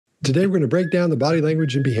today we're going to break down the body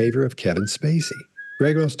language and behavior of Kevin Spacey.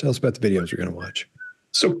 Greg, wants to tell us about the videos we're going to watch.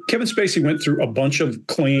 So Kevin Spacey went through a bunch of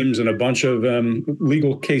claims and a bunch of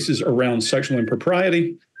legal cases around sexual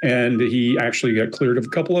impropriety, and he actually got cleared of a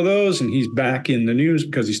couple of those, and he's back in the news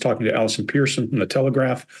because he's talking to Allison Pearson from The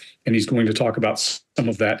Telegraph, and he's going to talk about some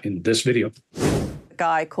of that in this video.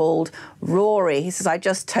 Guy called Rory. He says, I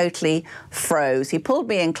just totally froze. He pulled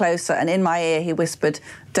me in closer and in my ear he whispered,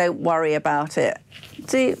 don't worry about it.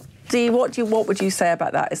 What would you say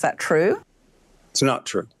about that? Is that true? It's not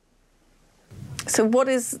true. So what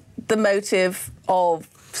is the motive of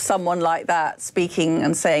someone like that speaking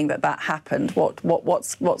and saying that that happened?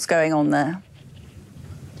 What's going on there?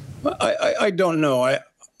 I don't know.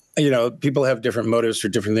 People have different motives for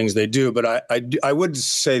different things they do, but I would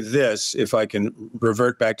say this, if I can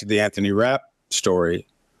revert back to the Anthony Rapp story.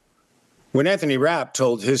 When Anthony Rapp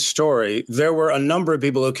told his story, there were a number of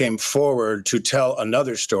people who came forward to tell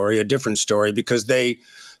another story, a different story, because they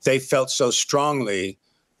felt so strongly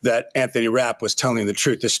that Anthony Rapp was telling the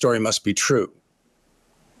truth. This story must be true.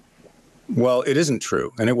 Well, it isn't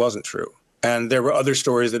true, and it wasn't true. And there were other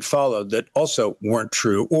stories that followed that also weren't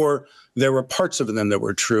true, or there were parts of them that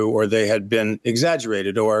were true, or they had been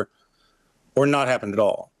exaggerated, or not happened at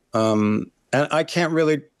all. And I can't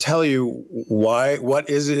really tell you what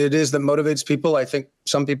it is that motivates people. I think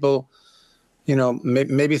some people,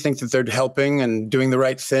 maybe think that they're helping and doing the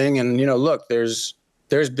right thing. And, look, there's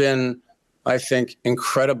been, I think,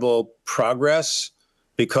 incredible progress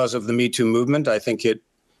because of the MeToo movement. I think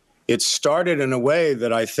it started in a way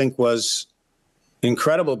that I think was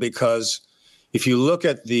incredible, because if you look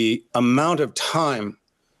at the amount of time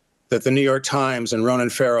that the New York Times and Ronan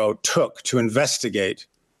Farrow took to investigate,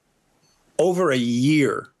 over a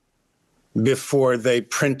year before they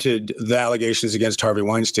printed the allegations against Harvey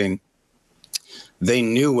Weinstein, they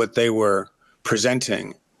knew what they were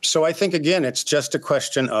presenting. So I think, again, it's just a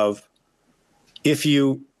question of, if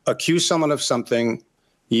you accuse someone of something,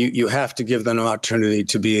 you have to give them an opportunity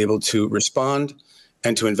to be able to respond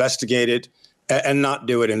and to investigate it, and not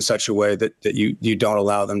do it in such a way that you don't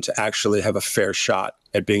allow them to actually have a fair shot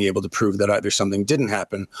at being able to prove that either something didn't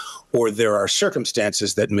happen or there are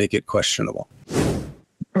circumstances that make it questionable.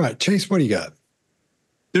 All right, Chase, what do you got?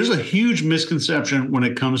 There's a huge misconception when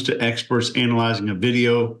it comes to experts analyzing a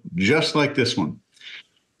video just like this one.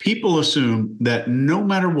 People assume that no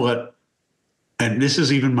matter what, and this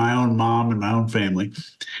is even my own mom and my own family,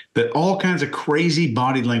 that all kinds of crazy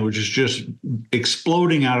body language is just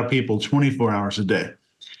exploding out of people 24 hours a day.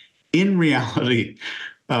 In reality,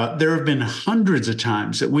 there have been hundreds of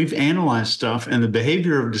times that we've analyzed stuff and the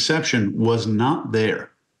behavior of deception was not there.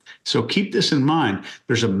 So keep this in mind.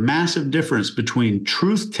 There's a massive difference between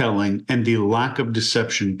truth-telling and the lack of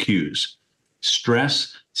deception cues.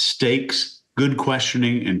 Stress, stakes, good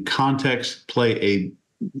questioning, and context play a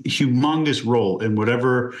humongous role in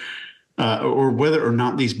whatever or whether or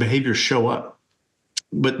not these behaviors show up.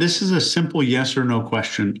 But this is a simple yes or no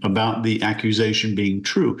question about the accusation being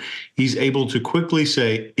true. He's able to quickly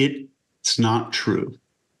say it's not true.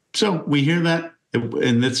 So we hear that,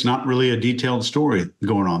 and it's not really a detailed story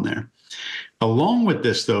going on there. Along with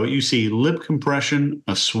this, though, you see lip compression,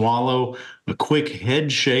 a swallow, a quick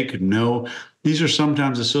head shake, no. These are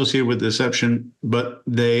sometimes associated with deception, but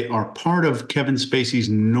they are part of Kevin Spacey's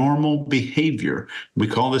normal behavior. We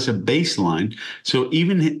call this a baseline. So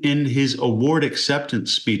even in his award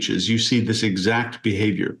acceptance speeches, you see this exact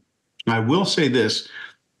behavior. I will say this.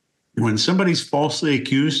 When somebody's falsely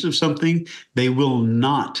accused of something, they will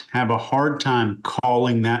not have a hard time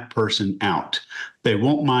calling that person out. They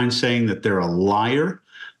won't mind saying that they're a liar,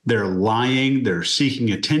 they're lying, they're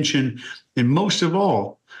seeking attention, and most of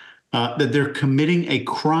all, that they're committing a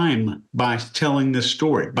crime by telling this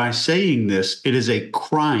story. By saying this, it is a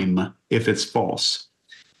crime if it's false.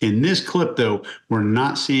 In this clip, though, we're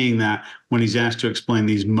not seeing that when he's asked to explain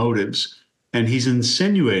these motives. And he's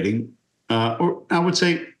insinuating, or I would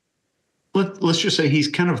say, let's just say he's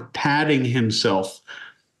kind of padding himself,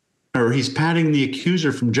 or he's padding the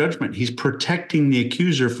accuser from judgment. He's protecting the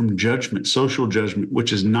accuser from judgment, social judgment,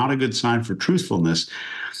 which is not a good sign for truthfulness.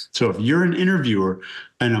 So if you're an interviewer,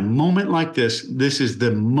 in a moment like this, this is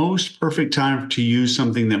the most perfect time to use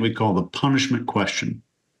something that we call the punishment question.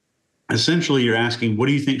 Essentially, you're asking, what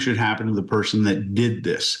do you think should happen to the person that did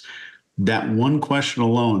this? That one question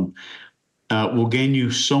alone will gain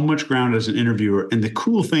you so much ground as an interviewer. And the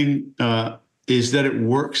cool thing is that it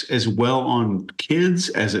works as well on kids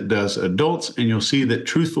as it does adults. And you'll see that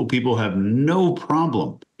truthful people have no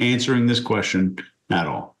problem answering this question at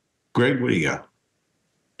all. Greg, what do you got?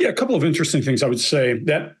 Yeah, a couple of interesting things I would say.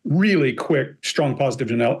 That really quick, strong positive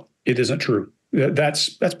note, it isn't true.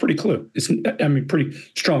 That's pretty clear. Pretty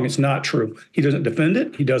strong. It's not true. He doesn't defend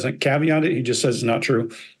it. He doesn't caveat it. He just says it's not true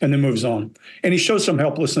and then moves on. And he shows some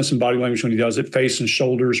helplessness in body language when he does it. Face and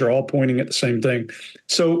shoulders are all pointing at the same thing.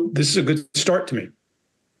 So this is a good start to me.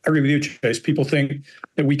 I agree with you, Chase. People think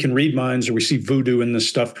that we can read minds or we see voodoo in this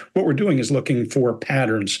stuff. What we're doing is looking for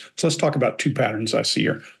patterns. So let's talk about two patterns I see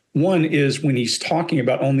here. One is when he's talking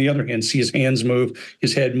about, on the other hand, see his hands move,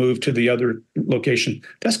 his head move to the other location.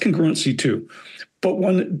 That's congruency too. But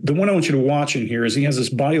the one I want you to watch in here is he has this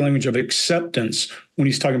body language of acceptance when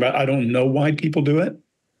he's talking about, I don't know why people do it.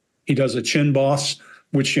 He does a chin boss,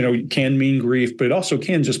 which, can mean grief, but it also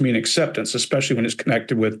can just mean acceptance, especially when it's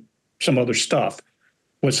connected with some other stuff.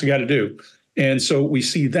 What's he got to do? And so we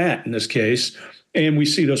see that in this case, and we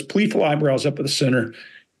see those pleatful eyebrows up at the center.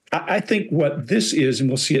 I think what this is, and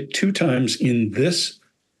we'll see it 2 times in this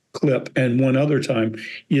clip and one other time,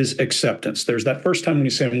 is acceptance. There's that first time when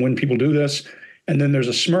he's saying, when people do this, and then there's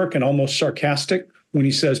a smirk and almost sarcastic when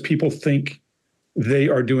he says people think they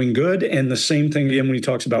are doing good, and the same thing again when he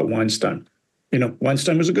talks about Weinstein.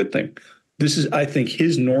 Weinstein was a good thing. This is, I think,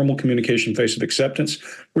 his normal communication face of acceptance.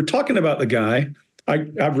 We're talking about the guy.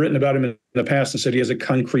 I've written about him in the past and said he has a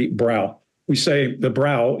concrete brow. We say the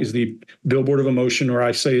brow is the billboard of emotion, or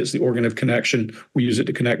I say it's the organ of connection. We use it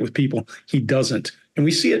to connect with people. He doesn't. And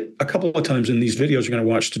we see it a couple of times in these videos you're going to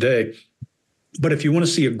watch today. But if you want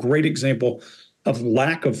to see a great example of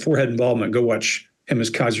lack of forehead involvement, go watch him as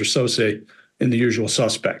Kaiser Sose in The Usual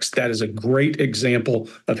Suspects. That is a great example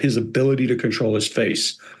of his ability to control his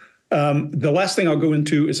face. The last thing I'll go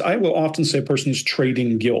into is I will often say a person is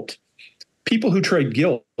trading guilt. People who trade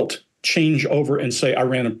guilt change over and say, I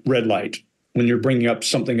ran a red light, when you're bringing up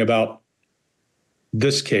something about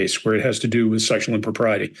this case where it has to do with sexual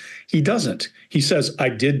impropriety. He doesn't. He says, I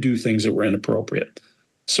did do things that were inappropriate.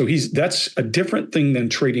 So that's a different thing than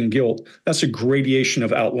trading guilt. That's a gradation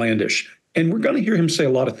of outlandish. And we're going to hear him say a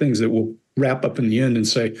lot of things that will wrap up in the end and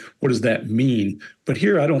say, what does that mean? But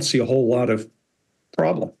here I don't see a whole lot of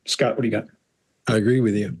problem. Scott, what do you got? I agree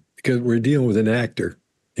with you because we're dealing with an actor.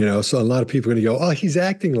 So a lot of people are going to go, oh, he's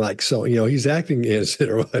acting like so, he's acting innocent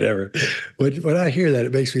or whatever. When I hear that,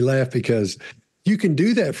 it makes me laugh because you can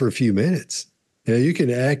do that for a few minutes. You can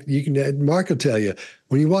act, Mark will tell you,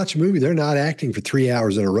 when you watch a movie, they're not acting for 3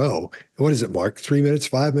 hours in a row. What is it, Mark? 3 minutes,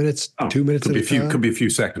 5 minutes, 2 minutes at a time? Could be a few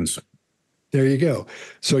seconds. There you go.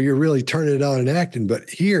 So you're really turning it on and acting. But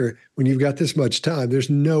here, when you've got this much time, there's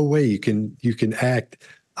no way you can act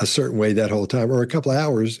a certain way that whole time, or a couple of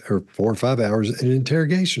hours or 4 or 5 hours in an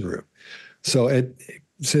interrogation room. So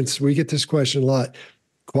since we get this question a lot,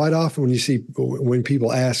 quite often when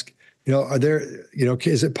people ask, are there,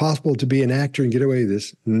 is it possible to be an actor and get away with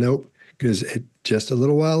this? Nope. Because just a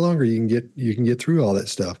little while longer, you can get through all that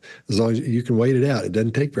stuff as long as you can wait it out. It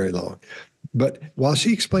doesn't take very long. But while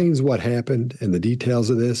she explains what happened and the details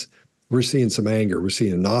of this, we're seeing some anger. We're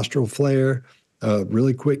seeing a nostril flare, a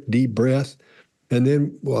really quick, deep breath. And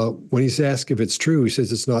then when he's asked if it's true, he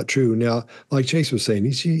says it's not true. Now, like Chase was saying,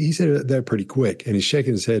 he said that pretty quick, and he's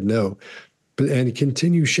shaking his head no. And he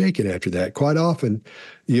continues shaking after that. Quite often,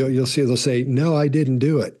 you'll see they'll say, no, I didn't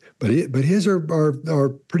do it. But his are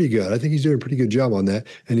pretty good. I think he's doing a pretty good job on that,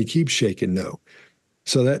 and he keeps shaking no.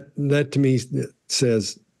 So that to me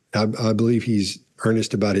says I believe he's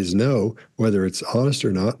earnest about his no. Whether it's honest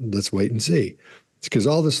or not, let's wait and see. Because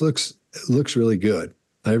all this looks really good.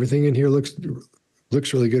 Everything in here looks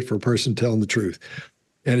really good for a person telling the truth.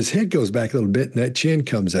 And his head goes back a little bit, and that chin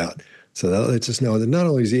comes out. So that lets us know that not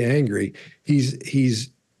only is he angry, he's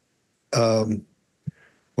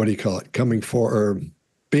what do you call it? Coming for, or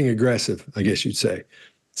being aggressive, I guess you'd say.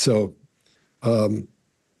 So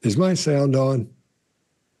is my sound on?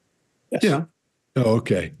 Yes. Yeah. Oh,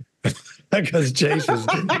 okay. Because Chase was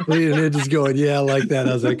leaning in, just going, yeah, I like that.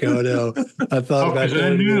 I was like, oh no. I thought about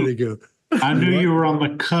that a minute ago. I knew you were on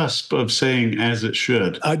the cusp of saying as it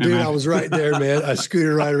should. I do. I was right there, man. I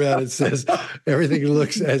scooted right around. It says everything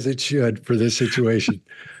looks as it should for this situation.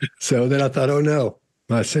 So then I thought, oh no,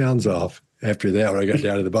 my sound's off after that when I got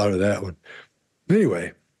down to the bottom of that one. But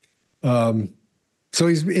anyway, so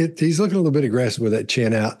he's looking a little bit aggressive with that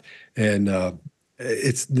chin out. And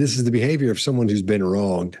this is the behavior of someone who's been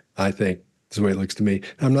wronged, I think, is the way it looks to me.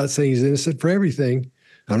 I'm not saying he's innocent for everything.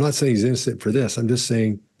 I'm not saying he's innocent for this. I'm just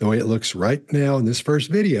saying the way it looks right now in this first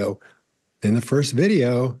video. In the first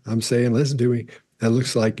video, I'm saying, listen to me, that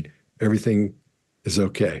looks like everything is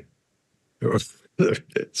okay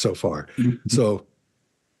so far. Mm-hmm. So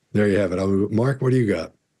there you have it. Mark, what do you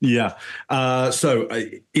got? Yeah. So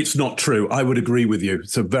it's not true. I would agree with you.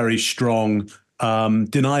 It's a very strong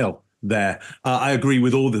denial there. I agree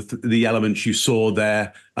with all the elements you saw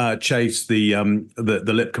there, Chase, the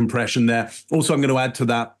lip compression there. Also, I'm going to add to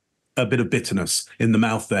that a bit of bitterness in the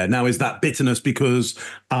mouth there. Now, is that bitterness because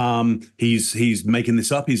he's making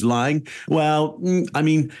this up? He's lying? Well, I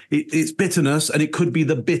mean, it's bitterness, and it could be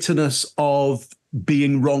the bitterness of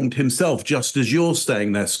being wronged himself, just as you're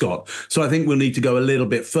saying there, Scott. So I think we'll need to go a little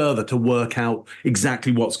bit further to work out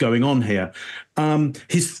exactly what's going on here.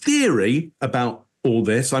 His theory about all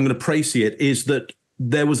this, I'm going to précis it, is that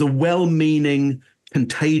there was a well-meaning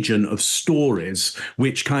contagion of stories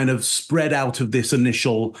which kind of spread out of this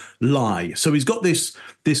initial lie. So he's got this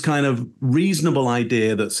kind of reasonable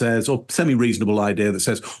idea that says, or semi-reasonable idea that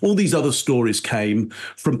says, all these other stories came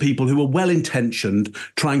from people who were well-intentioned,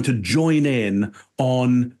 trying to join in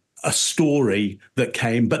on a story that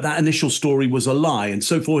came, but that initial story was a lie. And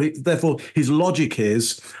so therefore, his logic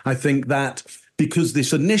is, I think, that because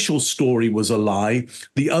this initial story was a lie,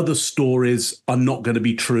 the other stories are not going to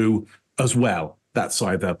be true as well. That's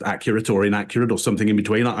either accurate or inaccurate or something in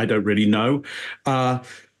between. I don't really know. But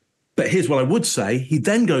here's what I would say. He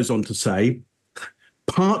then goes on to say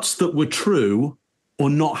parts that were true or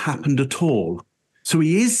not happened at all. So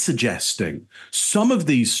he is suggesting some of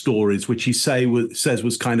these stories, which he says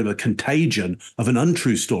was kind of a contagion of an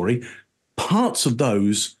untrue story, parts of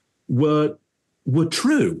those were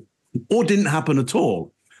true or didn't happen at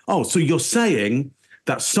all. Oh, so you're saying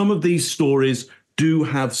that some of these stories do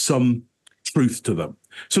have some truth to them.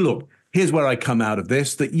 So look, here's where I come out of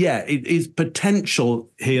this, that, yeah, it is potential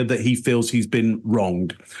here that he feels he's been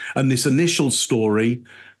wronged. And this initial story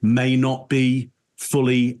may not be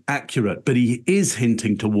fully accurate, but he is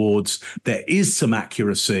hinting towards there is some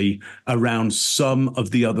accuracy around some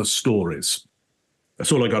of the other stories.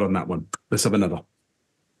 That's all I got on that one. Let's have another.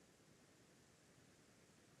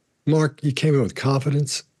 Mark, you came in with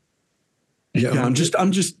confidence. Yeah,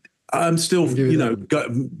 I'm still,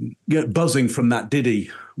 buzzing from that Diddy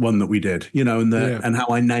one that we did, and how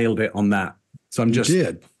I nailed it on that. So you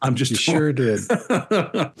sure did.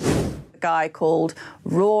 A guy called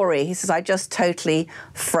Rory. He says, I just totally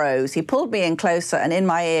froze. He pulled me in closer, and in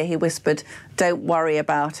my ear he whispered, "Don't worry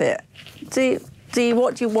about it."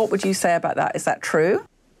 What would you say about that? Is that true?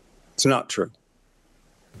 It's not true.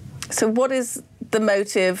 So what is the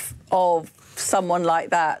motive of someone like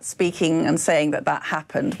that speaking and saying that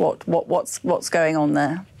happened? What's going on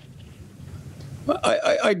there?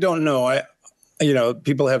 I don't know.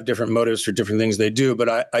 People have different motives for different things they do,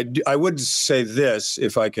 but I would say this,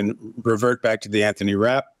 if I can revert back to the Anthony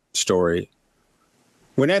Rapp story.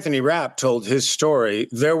 When Anthony Rapp told his story,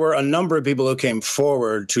 there were a number of people who came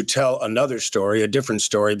forward to tell another story, a different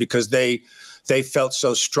story, because they felt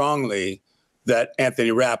so strongly that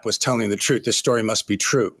Anthony Rapp was telling the truth. This story must be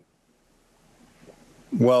true.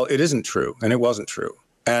 Well, it isn't true, and it wasn't true.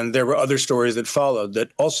 And there were other stories that followed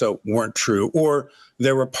that also weren't true, or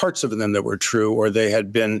there were parts of them that were true, or they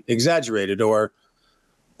had been exaggerated, or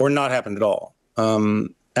not happened at all.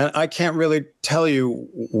 And I can't really tell you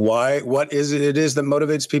what it is that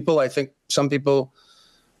motivates people. I think some people,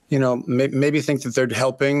 maybe think that they're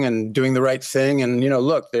helping and doing the right thing. And,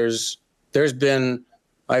 look, there's been,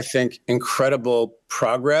 I think, incredible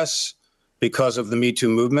progress because of the MeToo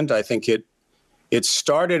movement. I think it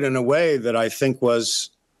started in a way that I think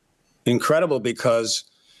was incredible, because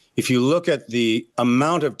if you look at the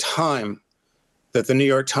amount of time that the New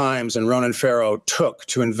York Times and Ronan Farrow took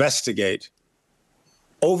to investigate,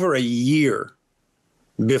 over a year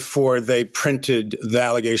before they printed the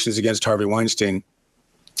allegations against Harvey Weinstein,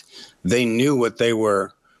 they knew what they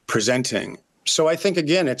were presenting. So I think,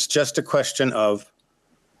 again, it's just a question of,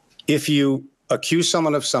 if you accuse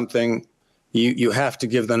someone of something, you have to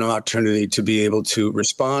give them an opportunity to be able to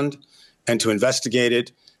respond and to investigate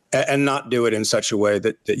it, and not do it in such a way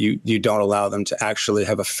that you don't allow them to actually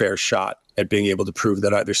have a fair shot at being able to prove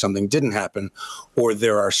that either something didn't happen or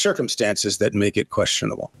there are circumstances that make it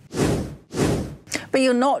questionable. But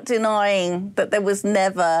you're not denying that there was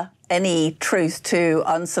never any truth to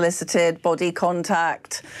unsolicited body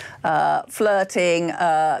contact, flirting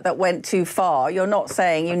that went too far. You're not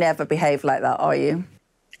saying you never behaved like that, are you?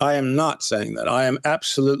 I am not saying that. I am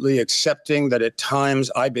absolutely accepting that at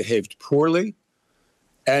times I behaved poorly.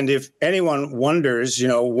 And if anyone wonders,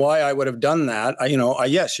 why I would have done that,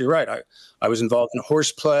 yes, you're right. I was involved in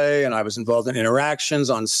horseplay, and I was involved in interactions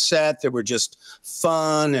on set that were just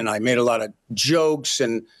fun, and I made a lot of jokes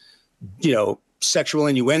and, sexual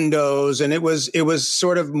innuendos, and it was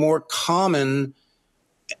sort of more common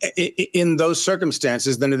in those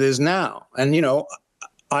circumstances than it is now. And,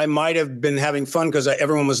 I might have been having fun because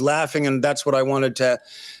everyone was laughing, and that's what I wanted to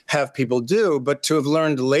have people do. But to have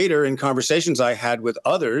learned later in conversations I had with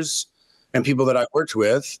others and people that I worked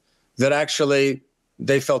with that actually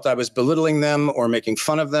they felt I was belittling them or making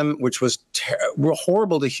fun of them, which was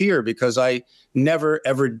horrible to hear because I never,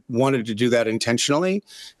 ever wanted to do that intentionally.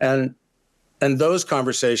 And those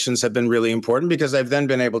conversations have been really important because I've then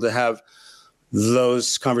been able to have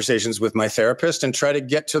those conversations with my therapist and try to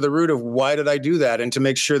get to the root of why did I do that, and to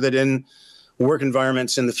make sure that in work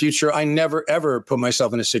environments in the future, I never, ever put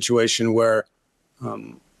myself in a situation where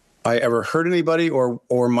I ever hurt anybody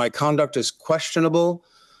or my conduct is questionable.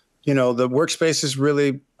 You know, the workspace is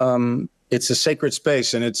really, it's a sacred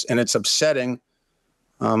space, and it's upsetting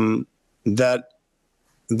that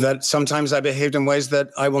sometimes I behaved in ways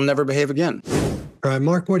that I will never behave again. All right,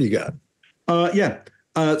 Mark, what do you got?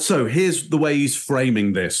 So here's the way he's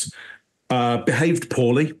framing this. Behaved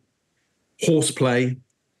poorly, horseplay,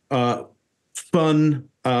 fun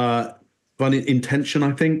intention,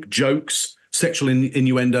 I think, jokes, sexual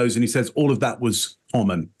innuendos, and he says all of that was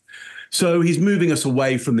common. So he's moving us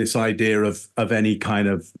away from this idea of any kind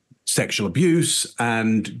of sexual abuse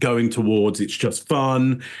and going towards it's just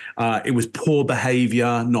fun. It was poor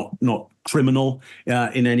behavior, not criminal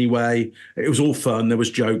in any way. It was all fun. There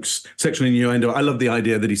was jokes, sexual innuendo. I love the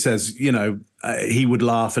idea that he says, he would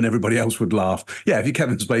laugh and everybody else would laugh. Yeah, if you're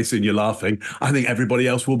Kevin Spacey and you're laughing, I think everybody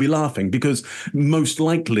else will be laughing because most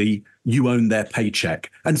likely you own their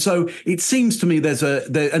paycheck. And so it seems to me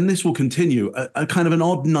and this will continue, a kind of an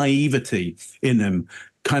odd naivety in him,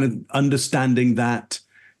 kind of understanding that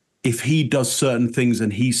if he does certain things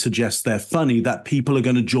and he suggests they're funny, that people are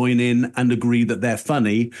going to join in and agree that they're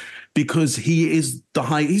funny because he's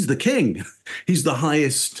the king. He's the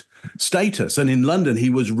highest status. And in London,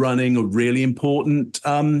 he was running a really important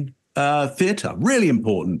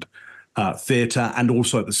theatre, and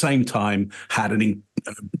also at the same time had a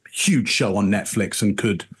huge show on Netflix and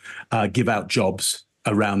could give out jobs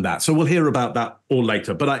around that. So we'll hear about that all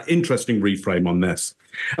later. But interesting reframe on this.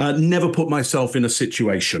 Never put myself in a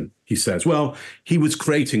situation, he says. Well, he was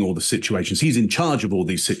creating all the situations. He's in charge of all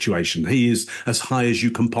these situations. He is as high as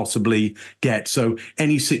you can possibly get. So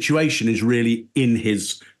any situation is really in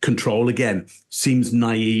his control. Again, seems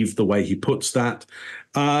naive the way he puts that.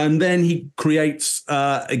 And then he creates,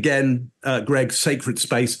 Greg, sacred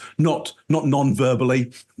space, not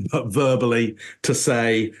non-verbally, but verbally, to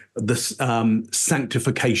say the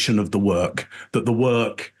sanctification of the work, that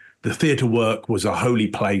the theatre work was a holy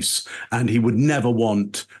place, and he would never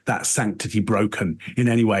want that sanctity broken in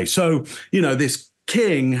any way. So, this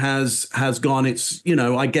king has gone,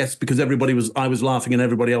 I guess because I was laughing and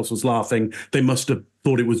everybody else was laughing, they must have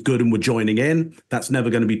thought it was good and were joining in. That's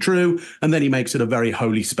never going to be true. And then he makes it a very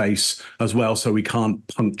holy space as well, so we can't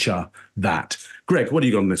puncture that. Greg, what do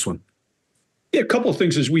you got on this one? Yeah, a couple of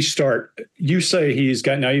things as we start. You say he's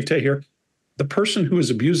got naivete here. The person who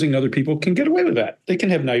is abusing other people can get away with that. They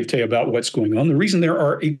can have naivete about what's going on. The reason there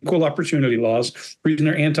are equal opportunity laws, the reason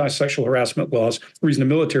there are anti-sexual harassment laws, the reason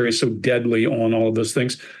the military is so deadly on all of those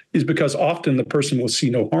things is because often the person will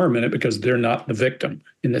see no harm in it because they're not the victim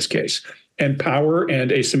in this case. And power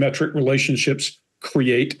and asymmetric relationships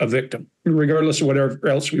create a victim, regardless of whatever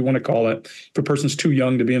else we want to call it, if a person's too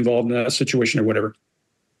young to be involved in that situation or whatever.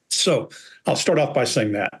 So I'll start off by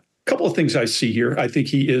saying that. A couple of things I see here. I think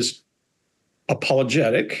he is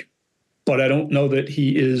apologetic, but I don't know that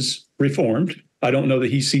he is reformed. I don't know that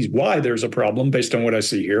he sees why there's a problem based on what I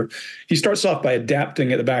see here. He starts off by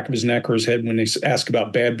adapting at the back of his neck or his head when they ask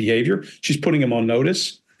about bad behavior. She's putting him on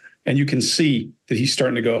notice. And you can see that he's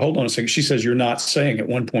starting to go, hold on a second. She says, you're not saying at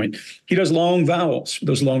one point. He does long vowels,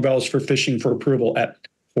 those long vowels for fishing for approval at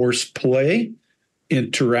horseplay,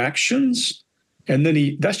 interactions. And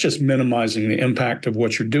then that's just minimizing the impact of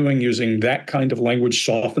what you're doing. Using that kind of language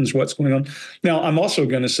softens what's going on. Now, I'm also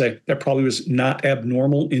going to say that probably was not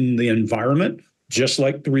abnormal in the environment, just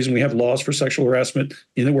like the reason we have laws for sexual harassment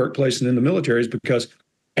in the workplace and in the military is because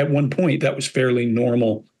at one point that was fairly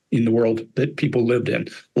normal in the world that people lived in.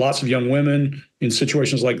 Lots of young women in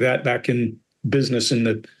situations like that back in business in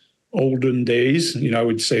the olden days. I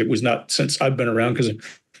would say it was not since I've been around because a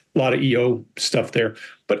lot of EO stuff there.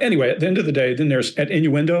 But anyway, at the end of the day, then there's at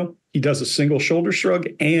innuendo, he does a single shoulder shrug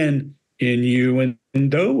and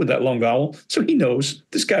innuendo with that long vowel. So he knows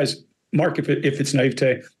this guy's, Mark, if it's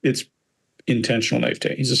naivete, it's intentional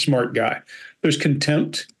naivete. He's a smart guy. There's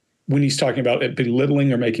contempt when he's talking about it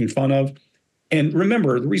belittling or making fun of. And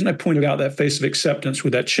remember, the reason I pointed out that face of acceptance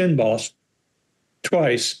with that chin boss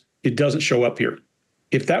twice, it doesn't show up here.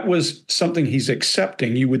 If that was something he's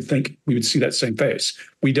accepting, you would think we would see that same face.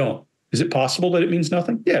 We don't. Is it possible that it means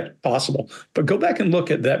nothing? Yeah, possible. But go back and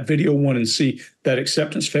look at that video one and see that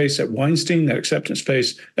acceptance face at Weinstein, that acceptance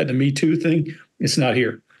face at the MeToo thing. It's not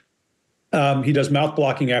here. He does mouth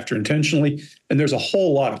blocking after intentionally. And there's a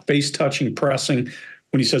whole lot of face touching, pressing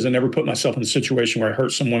when he says, I never put myself in a situation where I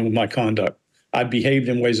hurt someone with my conduct. I behaved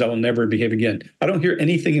in ways I will never behave again. I don't hear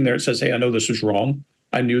anything in there that says, hey, I know this was wrong.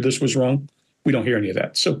 I knew this was wrong. We don't hear any of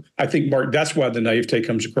that. So I think, Mark, that's why the naivete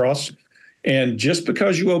comes across. And just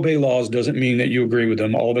because you obey laws doesn't mean that you agree with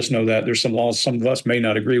them. All of us know that. There's some laws some of us may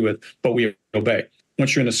not agree with, but we obey.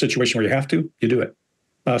 Once you're in a situation where you have to, you do it.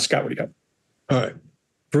 Scott, what do you got? All right.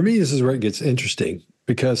 For me, this is where it gets interesting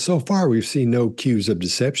because so far we've seen no cues of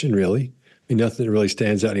deception, really. I mean, nothing that really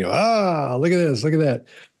stands out. And you go, look at this, look at that.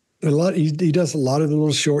 And he does a lot of the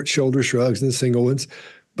little short shoulder shrugs and the single ones,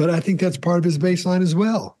 but I think that's part of his baseline as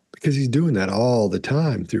well because he's doing that all the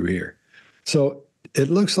time through here. So it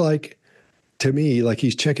looks like, to me, like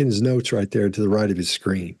he's checking his notes right there to the right of his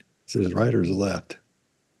screen. Is it his right or his left?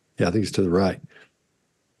 Yeah, I think it's to the right.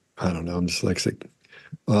 I don't know. I'm dyslexic.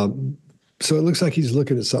 So it looks like he's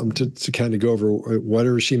looking at something to kind of go over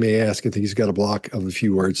whatever she may ask. I think he's got a block of a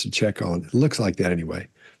few words to check on. It looks like that anyway.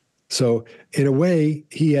 So in a way,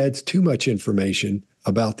 he adds too much information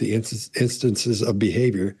about the instances of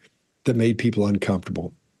behavior that made people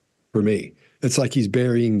uncomfortable for me. It's like he's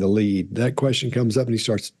burying the lead. That question comes up and he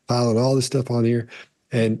starts piling all this stuff on here.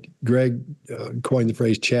 And Greg coined the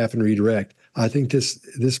phrase chaff and redirect. I think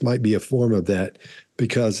this might be a form of that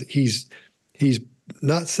because he's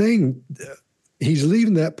not saying, he's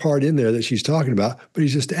leaving that part in there that she's talking about, but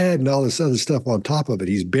he's just adding all this other stuff on top of it.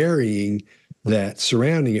 He's burying that,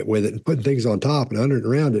 surrounding it with it and putting things on top and under and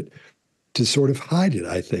around it to sort of hide it,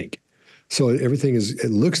 I think. So everything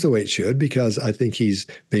it looks the way it should because I think he's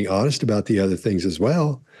being honest about the other things as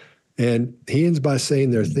well. And he ends by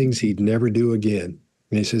saying there are things he'd never do again.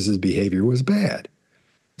 And he says his behavior was bad.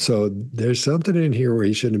 So there's something in here where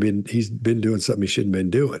he's been doing something he shouldn't have been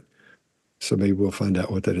doing. So maybe we'll find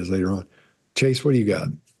out what that is later on. Chase, what do you got?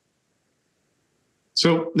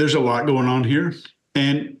 So there's a lot going on here,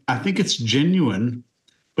 and I think it's genuine,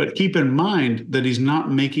 but keep in mind that he's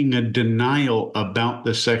not making a denial about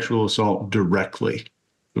the sexual assault directly.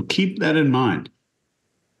 So keep that in mind.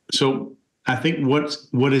 So I think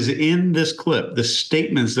what is in this clip, the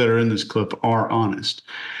statements that are in this clip are honest.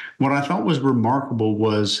 What I thought was remarkable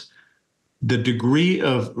was the degree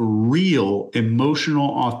of real emotional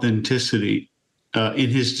authenticity in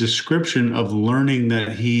his description of learning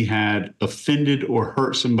that he had offended or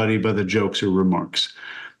hurt somebody by the jokes or remarks.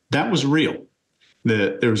 That was real.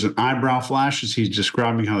 There was an eyebrow flash as he's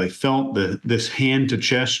describing how they felt, this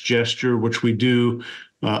hand-to-chest gesture, which we do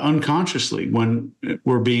unconsciously when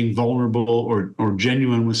we're being vulnerable or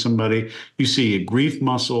genuine with somebody. You see a grief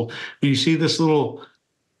muscle, and you see this little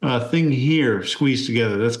thing here squeezed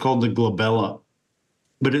together. That's called the glabella.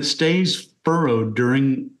 But it stays furrowed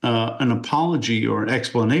during an apology or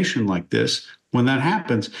explanation like this. When that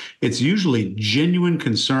happens, it's usually genuine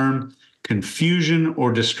concern, confusion,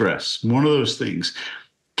 or distress. One of those things.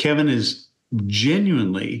 Kevin is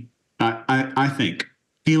genuinely, I think,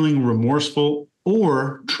 feeling remorseful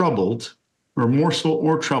or troubled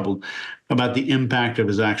about the impact of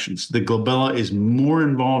his actions. The glabella is more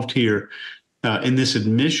involved here in this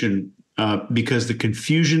admission because the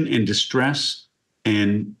confusion and distress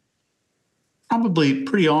and probably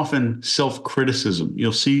pretty often self-criticism.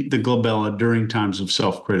 You'll see the glabella during times of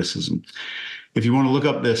self-criticism. If you want to look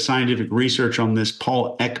up the scientific research on this,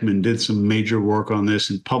 Paul Ekman did some major work on this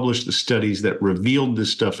and published the studies that revealed this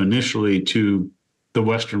stuff initially to the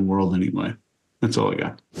Western world anyway. That's all I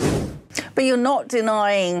got. But you're not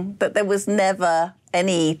denying that there was never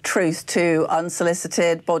any truth to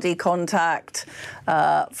unsolicited body contact,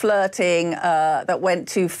 flirting that went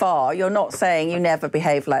too far. You're not saying you never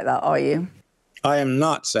behaved like that, are you? I am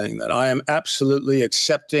not saying that. I am absolutely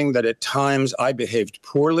accepting that at times I behaved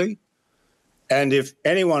poorly. And if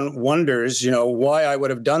anyone wonders, why I would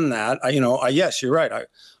have done that, yes, you're right.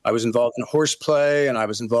 I was involved in horseplay and I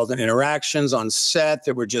was involved in interactions on set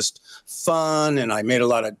that were just fun. And I made a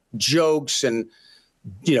lot of jokes and,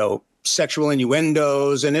 sexual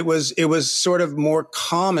innuendos. And it was sort of more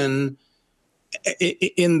common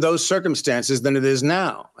in those circumstances than it is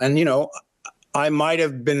now. And, I might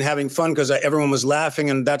have been having fun because everyone was laughing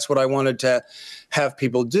and that's what I wanted to have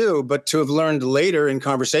people do. But to have learned later in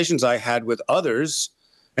conversations I had with others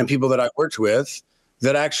and people that I worked with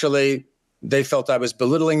that actually they felt I was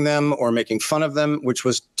belittling them or making fun of them, which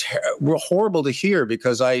was horrible to hear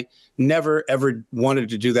because I never, ever wanted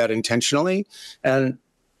to do that intentionally. And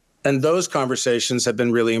those conversations have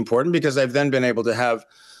been really important because I've then been able to have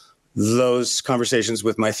those conversations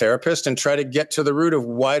with my therapist and try to get to the root of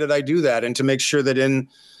why did I do that and to make sure that in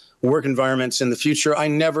work environments in the future, I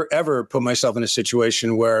never, ever put myself in a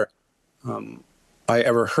situation where I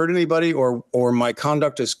ever hurt anybody or my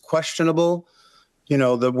conduct is questionable.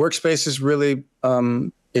 The workspace is really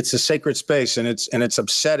it's a sacred space, and it's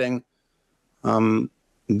upsetting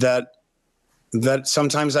that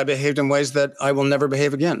sometimes I behaved in ways that I will never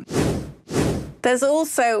behave again. There's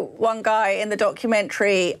also one guy in the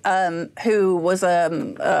documentary who was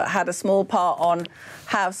had a small part on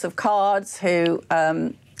House of Cards, who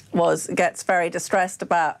gets very distressed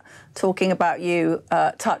about talking about you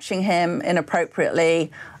touching him inappropriately,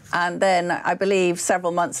 and then I believe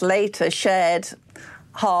several months later shared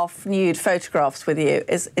half-nude photographs with you.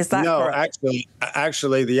 Is that correct? No,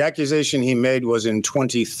 actually, the accusation he made was in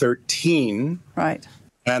 2013. Right.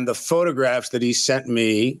 And the photographs that he sent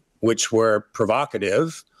me, which were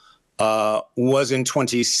provocative, was in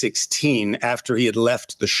 2016 after he had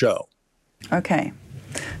left the show. Okay.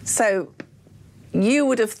 So you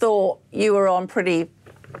would have thought you were on pretty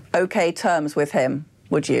okay terms with him,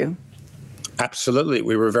 would you? Absolutely.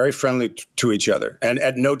 We were very friendly to each other. And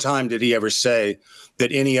at no time did he ever say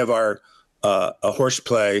that any of our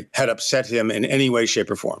horseplay had upset him in any way, shape,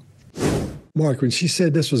 or form. Mark, when she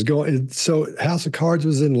said this was going, so House of Cards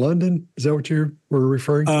was in London? Is that what you were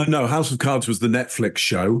referring to? No, House of Cards was the Netflix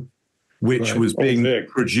show, which was being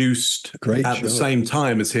produced at the same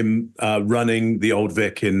time as him running the Old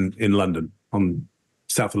Vic in London, on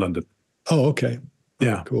south of London. Oh, okay.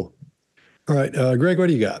 Yeah. Oh, cool. All right. Greg, what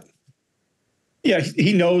do you got? Yeah,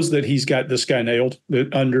 he knows that he's got this guy nailed.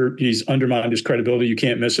 He's undermined his credibility. You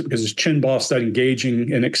can't miss it because his chin boss, that engaging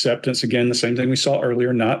in acceptance, again, the same thing we saw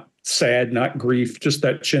earlier, not sad, not grief, just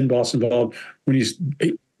that chin boss involved when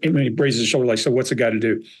he raises his shoulder like, so what's a guy to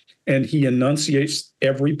do? And he enunciates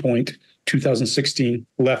every point. 2016,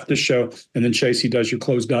 left the show, and then Chase, he does your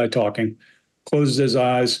closed eye talking, closes his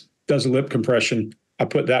eyes, does a lip compression. I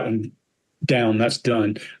put that one down. That's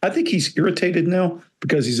done. I think he's irritated now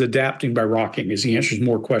because he's adapting by rocking as he answers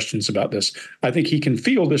more questions about this. I think he can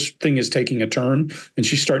feel this thing is taking a turn and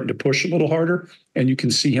she's starting to push a little harder, and you can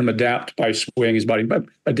see him adapt by swaying his body. But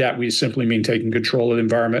adapt, we simply mean taking control of the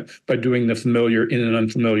environment by doing the familiar in an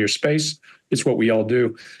unfamiliar space. It's what we all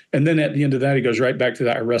do. And then at the end of that, he goes right back to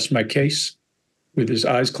that, I rest my case, with his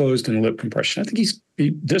eyes closed and a lip compression. I think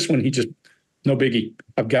this one, no biggie.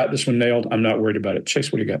 I've got this one nailed. I'm not worried about it.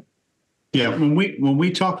 Chase, what do you got? Yeah, when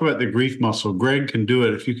we talk about the grief muscle, Greg can do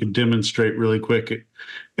it if you could demonstrate really quick.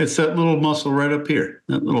 It's that little muscle right up here,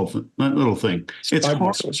 that little thing. It's hard.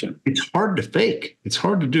 Muscles, yeah. It's hard to fake. It's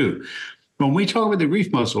hard to do. When we talk about the grief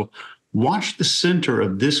muscle, watch the center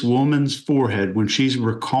of this woman's forehead when she's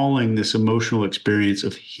recalling this emotional experience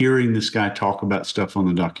of hearing this guy talk about stuff on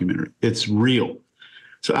the documentary. It's real.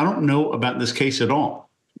 So I don't know about this case at all,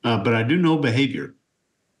 but I do know behavior.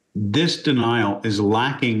 This denial is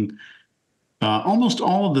lacking almost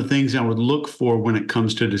all of the things I would look for when it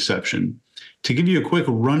comes to deception. To give you a quick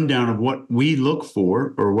rundown of what we look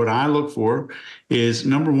for, or what I look for, is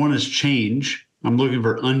number one is change. I'm looking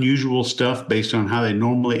for unusual stuff based on how they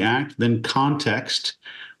normally act. Then context,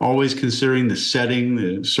 always considering the setting,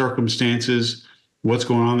 the circumstances, what's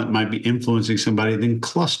going on that might be influencing somebody. Then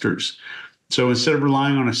clusters. So instead of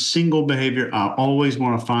relying on a single behavior, I always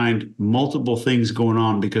want to find multiple things going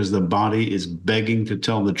on because the body is begging to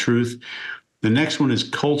tell the truth. The next one is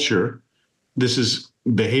culture. This is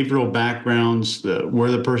behavioral backgrounds,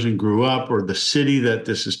 where the person grew up or the city that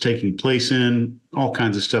this is taking place in, all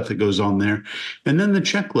kinds of stuff that goes on there. And then the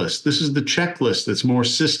checklist. This is the checklist that's more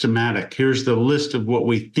systematic. Here's the list of what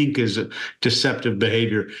we think is a deceptive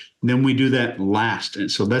behavior. And then we do that last.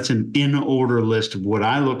 And so that's an in-order list of what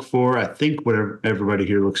I look for. I think what everybody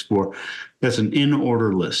here looks for. That's an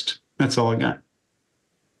in-order list. That's all I got.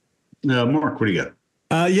 Mark, what do you got?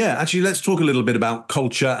 Actually, let's talk a little bit about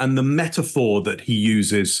culture and the metaphor that he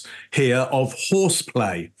uses here of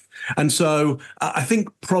horseplay. And so I think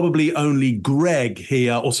probably only Greg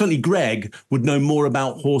here, or certainly Greg, would know more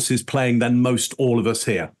about horses playing than most all of us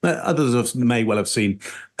here. Others of us may well have seen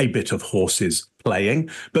a bit of horses playing,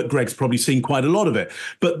 but Greg's probably seen quite a lot of it.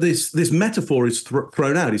 But this metaphor is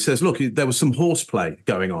thrown out. He says, look, there was some horseplay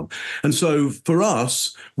going on. And so for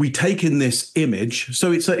us, we take in this image.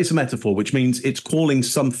 So it's a metaphor, which means it's calling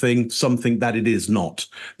something that it is not.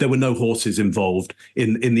 There were no horses involved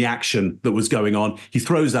in the action that was going on. He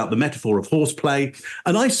throws out the metaphor of horseplay.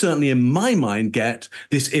 And I certainly, in my mind, get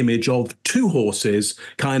this image of two horses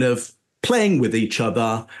kind of playing with each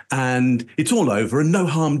other, and it's all over and no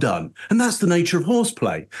harm done. And that's the nature of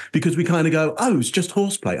horseplay, because we kind of go, oh, it's just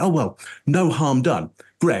horseplay. Oh, well, no harm done.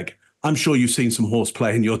 Greg, I'm sure you've seen some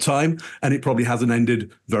horseplay in your time, and it probably hasn't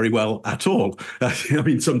ended very well at all. I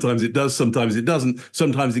mean, sometimes it does, sometimes it doesn't.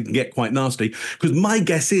 Sometimes it can get quite nasty. Because my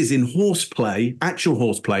guess is in horseplay, actual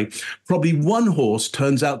horseplay, probably one horse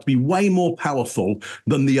turns out to be way more powerful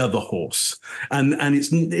than the other horse. And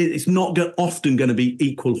it's not often going to be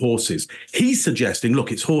equal horses. He's suggesting,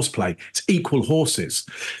 look, it's horseplay. It's equal horses.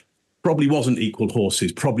 Probably wasn't equal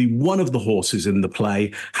horses. Probably one of the horses in the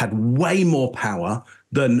play had way more power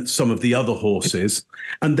than some of the other horses.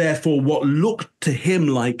 And therefore, what looked to him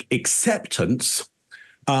like acceptance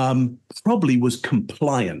probably was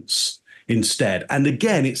compliance instead. And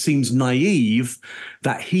again, it seems naive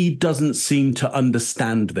that he doesn't seem to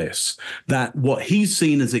understand this, that what he's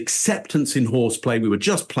seen as acceptance in horseplay, we were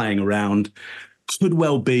just playing around, could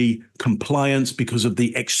well be compliance because of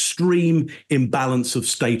the extreme imbalance of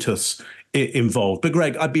status involved. But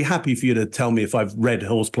Greg, I'd be happy for you to tell me if I've read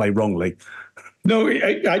horseplay wrongly. No,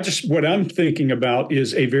 I just, what I'm thinking about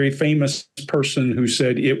is a very famous person who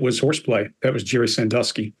said it was horseplay. That was Jerry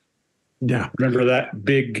Sandusky. Yeah. Remember that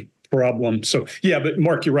big problem? So, yeah, but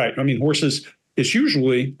Mark, you're right. I mean, horses, it's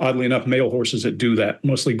usually, oddly enough, male horses that do that,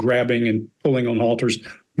 mostly grabbing and pulling on halters.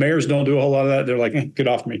 Mares don't do a whole lot of that. They're like, get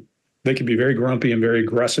off me. They can be very grumpy and very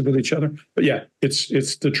aggressive with each other. But yeah, it's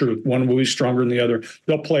the truth. One will be stronger than the other.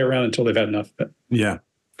 They'll play around until they've had enough. Yeah.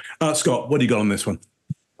 Scott, what do you got on this one?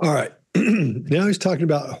 All right. Now he's talking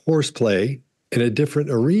about horseplay in a different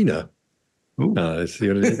arena. See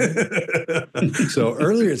what I mean? So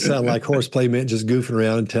earlier it sounded like horseplay meant just goofing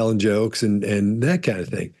around and telling jokes and that kind of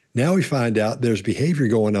thing. Now we find out there's behavior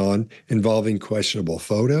going on involving questionable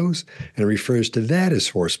photos and refers to that as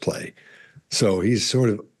horseplay. So he's sort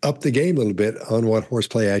of upped the game a little bit on what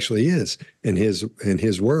horseplay actually is in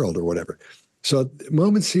his world or whatever. So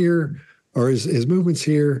moments here, or his movements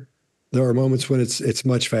here, there are moments when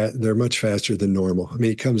they're much faster than normal. I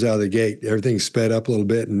mean, he comes out of the gate, everything's sped up a little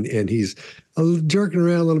bit, and he's jerking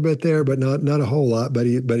around a little bit there, but not a whole lot. But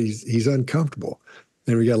he's uncomfortable,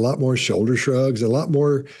 and we got a lot more shoulder shrugs, a lot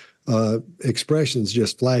more expressions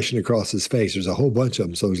just flashing across his face. There's a whole bunch of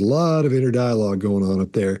them. So there's a lot of inner dialogue going on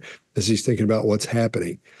up there as he's thinking about what's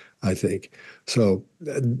happening, I think. So,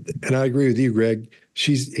 and I agree with you, Greg.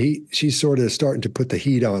 She's sort of starting to put the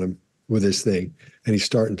heat on him with this thing, and he's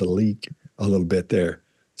starting to leak a little bit there.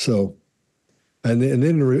 So, and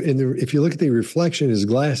then if you look at the reflection in his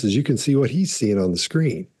glasses, you can see what he's seeing on the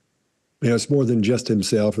screen. You know, it's more than just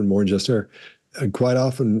himself and more than just her. And quite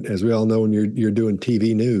often, as we all know, when you're doing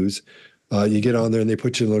TV news, you get on there and they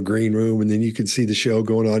put you in a little green room, and then you can see the show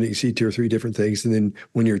going on. You can see 2 or 3 different things, and then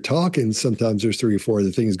when you're talking, sometimes there's 3 or 4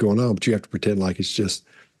 other things going on, but you have to pretend like it's just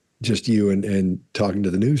you and talking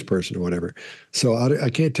to the news person or whatever. So I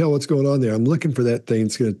can't tell what's going on there. I'm looking for that thing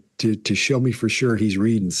that's going to show me for sure he's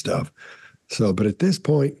reading stuff. So, but at this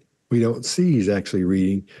point, we don't see he's actually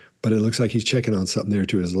reading, but it looks like he's checking on something there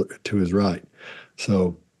to his right.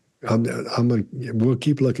 So we'll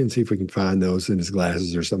keep looking, see if we can find those in his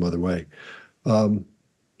glasses or some other way.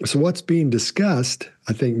 So what's being discussed,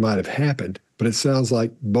 I think, might have happened, but it sounds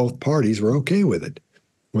like both parties were okay with it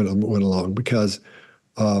when it went along, because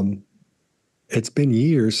it's been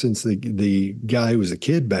years since the guy who was a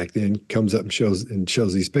kid back then comes up and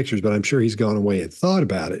shows these pictures, but I'm sure he's gone away and thought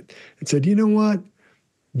about it and said, you know what,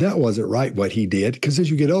 that wasn't right what he did. Because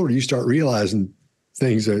as you get older, you start realizing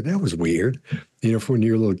things that was weird. You know, when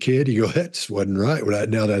you're a little kid, you go, that just wasn't right.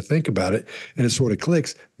 Now that I think about it, and it sort of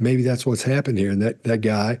clicks, maybe that's what's happened here. And that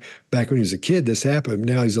guy, back when he was a kid, this happened.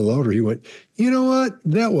 Now he's a little older. He went, you know what?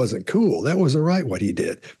 That wasn't cool. That wasn't right what he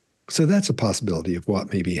did. So that's a possibility of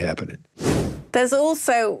what may be happening. There's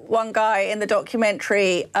also one guy in the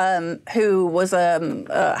documentary who was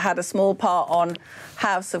had a small part on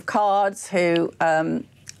House of Cards, who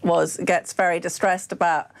gets very distressed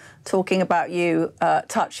about talking about you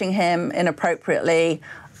touching him inappropriately,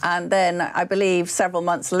 and then I believe several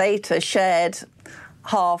months later shared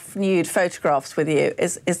half-nude photographs with you.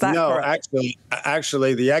 Is that correct? No,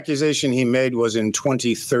 actually, the accusation he made was in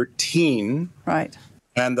 2013. Right.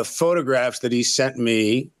 And the photographs that he sent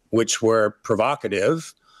me, which were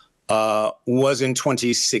provocative, was in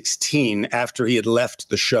 2016 after he had left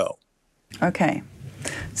the show. Okay.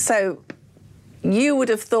 So you would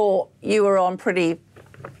have thought you were on pretty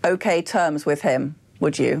okay terms with him,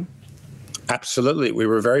 would you? Absolutely. We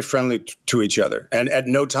were very friendly to each other. And at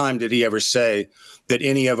no time did he ever say that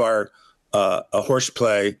any of our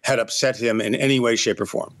horseplay had upset him in any way, shape, or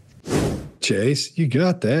form. Chase, you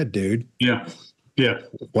got that, dude. Yeah. Yeah.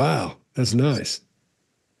 Wow. That's nice.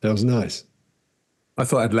 That was nice. I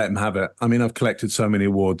thought I'd let him have it. I mean, I've collected so many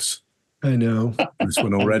awards. I know. This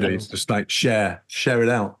one already. It's just like share it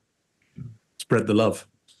out. Spread the love.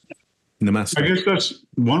 in the master. I guess that's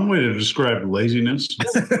one way to describe laziness.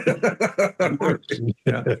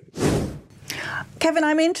 Yeah. Kevin,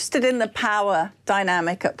 I'm interested in the power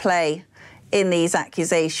dynamic at play in these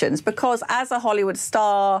accusations because as a Hollywood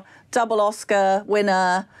star, double Oscar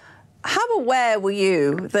winner, how aware were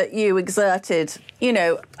you that you exerted,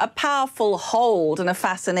 a powerful hold and a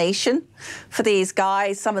fascination for these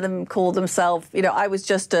guys? Some of them call themselves, I was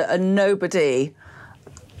just a nobody.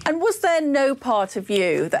 And was there no part of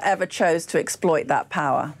you that ever chose to exploit that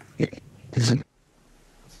power?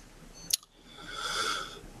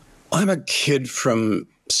 I'm a kid from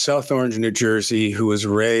South Orange, New Jersey, who was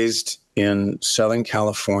raised in Southern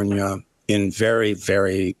California in very,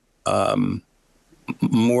 very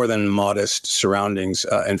more than modest surroundings.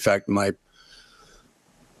 In fact, my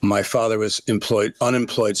father was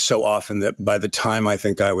unemployed so often that by the time I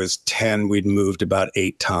think I was 10, we'd moved about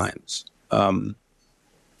 8 times.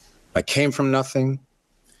 I came from nothing,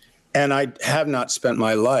 and I have not spent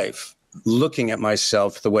my life looking at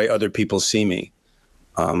myself the way other people see me.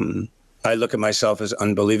 I look at myself as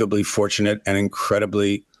unbelievably fortunate and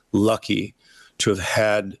incredibly lucky to have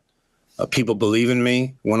had people believe in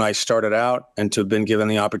me when I started out and to have been given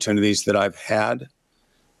the opportunities that I've had.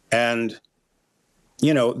 And,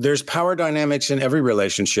 there's power dynamics in every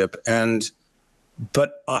relationship.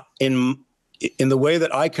 But in the way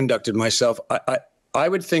that I conducted myself, I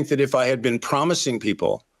would think that if I had been promising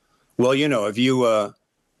people, well, if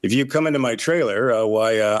you come into my trailer,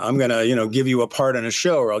 I'm going to, give you a part in a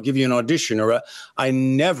show, or I'll give you an audition, I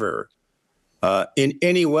never in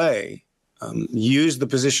any way used the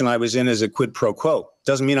position I was in as a quid pro quo.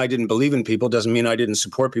 Doesn't mean I didn't believe in people, doesn't mean I didn't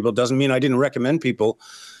support people, doesn't mean I didn't recommend people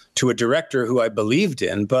to a director who I believed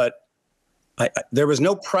in, but there was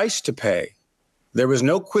no price to pay. There was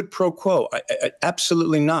no quid pro quo.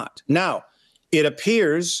 Absolutely not. Now, it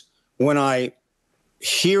appears when I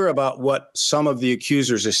hear about what some of the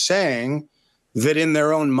accusers are saying that in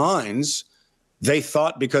their own minds, they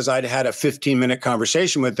thought because I'd had a 15-minute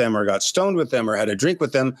conversation with them or got stoned with them or had a drink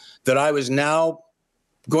with them, that I was now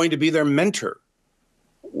going to be their mentor,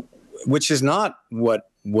 which is not what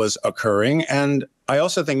was occurring. And I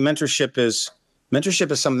also think mentorship is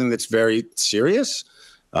something that's very serious.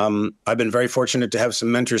 I've been very fortunate to have some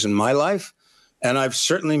mentors in my life, and I've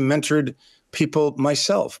certainly mentored people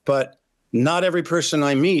myself, but not every person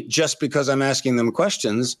I meet, just because I'm asking them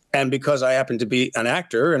questions and because I happen to be an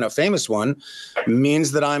actor and a famous one,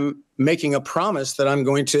 means that I'm making a promise that I'm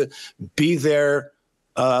going to be their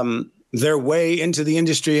way into the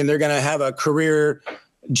industry and they're going to have a career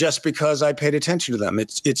just because I paid attention to them.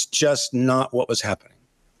 It's just not what was happening.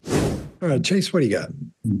 All right, Chase, what do you got?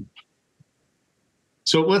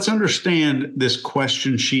 So let's understand this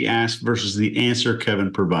question she asked versus the answer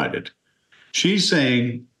Kevin provided. She's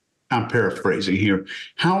saying, I'm paraphrasing here,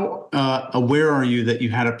 how aware are you that you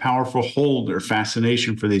had a powerful hold or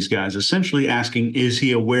fascination for these guys? Essentially asking, is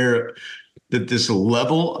he aware that this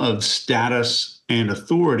level of status and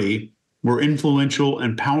authority were influential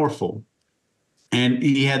and powerful? And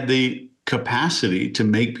he had the capacity to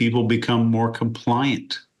make people become more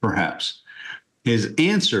compliant, perhaps. His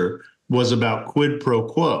answer was about quid pro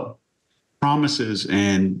quo, promises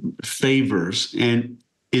and favors, and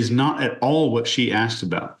is not at all what she asked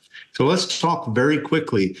about. So let's talk very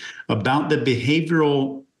quickly about the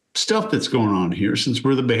behavioral stuff that's going on here, since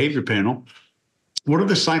we're the behavior panel. What are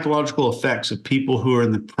the psychological effects of people who are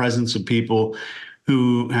in the presence of people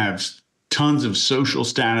who have tons of social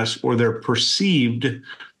status, or they're perceived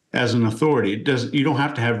as an authority? You don't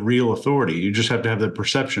have to have real authority. You just have to have the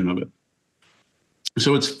perception of it.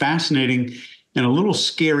 So it's fascinating and a little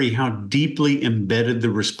scary how deeply embedded the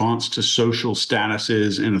response to social status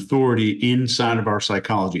is and authority inside of our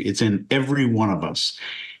psychology. It's in every one of us.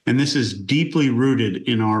 And this is deeply rooted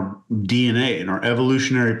in our DNA, in our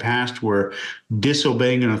evolutionary past, where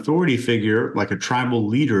disobeying an authority figure like a tribal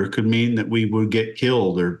leader could mean that we would get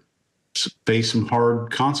killed or face some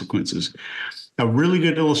hard consequences. A really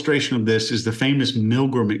good illustration of this is the famous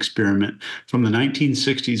Milgram experiment from the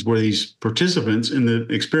 1960s, where these participants in the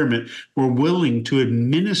experiment were willing to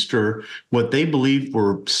administer what they believed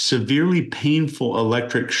were severely painful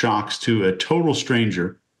electric shocks to a total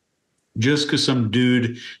stranger just because some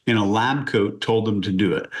dude in a lab coat told them to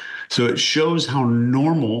do it. So it shows how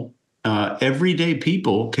normal everyday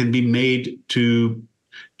people can be made to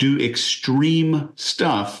do extreme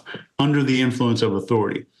stuff under the influence of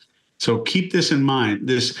authority. So keep this in mind.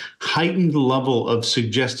 This heightened level of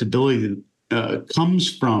suggestibility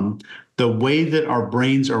comes from the way that our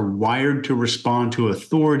brains are wired to respond to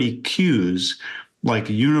authority cues like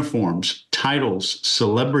uniforms, titles,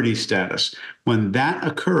 celebrity status. When that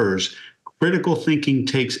occurs, critical thinking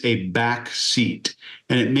takes a back seat,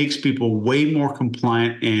 and it makes people way more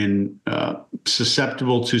compliant and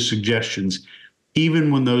susceptible to suggestions,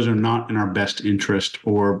 even when those are not in our best interest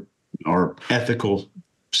or our ethical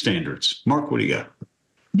standards. Mark, what do you got?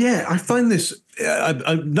 Yeah, I find this,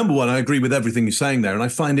 number one, I agree with everything you're saying there. And I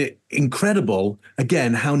find it incredible,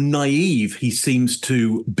 again, how naive he seems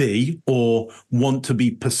to be or want to be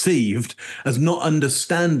perceived as not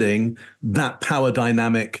understanding that power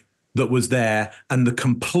dynamic that was there and the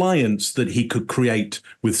compliance that he could create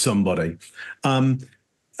with somebody. And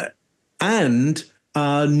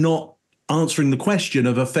not answering the question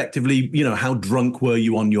of effectively, how drunk were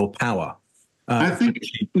you on your power? I think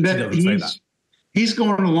he's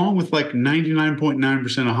going along with like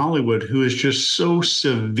 99.9% of Hollywood, who is just so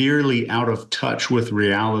severely out of touch with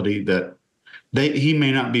reality that he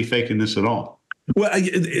may not be faking this at all. Well,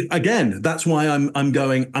 again, that's why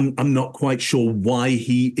I'm not quite sure why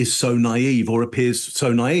he is so naive or appears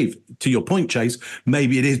so naive. To your point, Chase,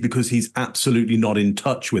 maybe it is because he's absolutely not in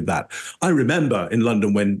touch with that. I remember in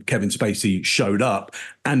London when Kevin Spacey showed up,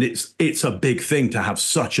 and it's a big thing to have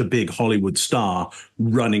such a big Hollywood star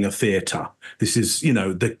running a theater. This is,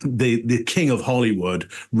 the king of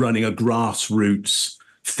Hollywood running a grassroots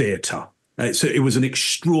theater. So it was an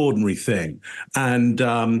extraordinary thing.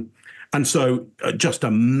 And so just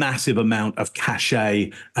a massive amount of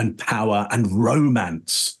cachet and power and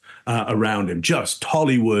romance around him, just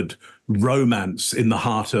Hollywood romance in the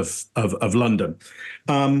heart of London.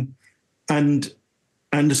 And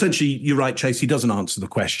essentially, you're right, Chase, he doesn't answer the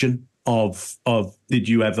question of did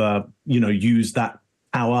you ever, use that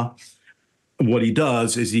power? What he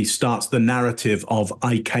does is he starts the narrative of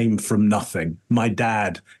I came from nothing. My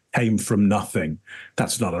dad came from nothing.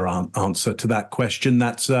 That's not an answer to that question.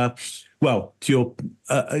 That's, to your,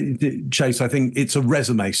 Chase, I think it's a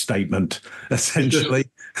resume statement, essentially.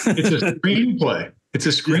 It's a screenplay. It's a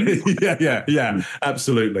screenplay. Yeah,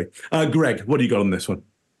 absolutely. Greg, what do you got on this one?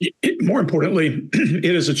 More importantly, it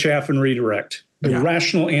is a chaff and redirect. The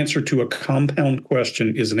rational answer to a compound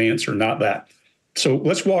question is an answer, not that. So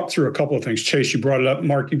let's walk through a couple of things. Chase, you brought it up.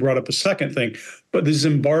 Mark, you brought up a second thing. But the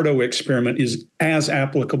Zimbardo experiment is as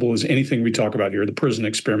applicable as anything we talk about here, the prison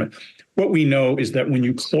experiment. What we know is that when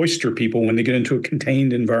you cloister people, when they get into a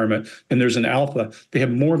contained environment and there's an alpha, they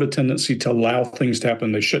have more of a tendency to allow things to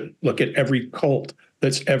happen. They shouldn't. Look at every cult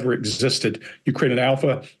that's ever existed. You create an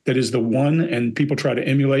alpha that is the one, and people try to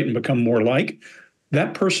emulate and become more like.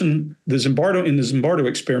 That person, in the Zimbardo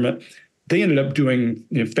experiment, they ended up doing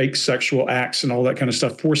fake sexual acts and all that kind of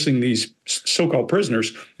stuff, forcing these so-called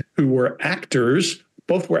prisoners who were actors,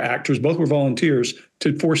 both were volunteers,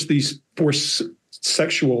 to force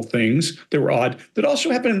sexual things that were odd, that also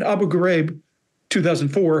happened in Abu Ghraib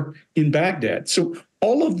 2004 in Baghdad. So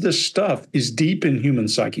all of this stuff is deep in human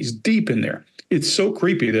psyches, deep in there. It's so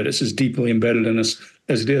creepy that it's as deeply embedded in us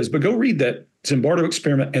as it is. But go read that Zimbardo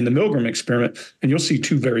experiment and the Milgram experiment, and you'll see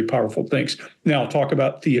two very powerful things. Now, talk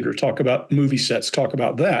about theater, talk about movie sets, talk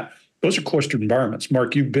about that. Those are cloistered environments.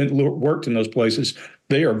 Mark, you've worked in those places.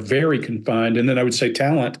 They are very confined. And then I would say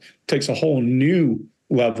talent takes a whole new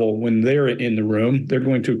level when they're in the room. They're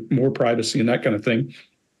going to more privacy and that kind of thing.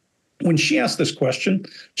 When she asks this question,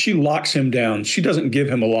 she locks him down. She doesn't give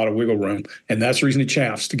him a lot of wiggle room. And that's the reason he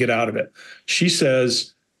chaffs, to get out of it. She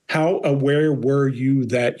says, how aware were you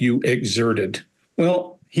that you exerted?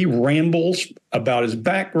 Well, he rambles about his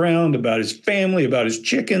background, about his family, about his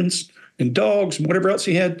chickens and dogs and whatever else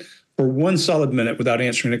he had for 1 solid minute without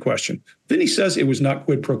answering a question. Then he says it was not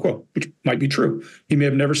quid pro quo, which might be true. He may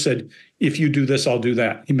have never said, if you do this, I'll do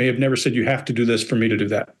that. He may have never said, you have to do this for me to do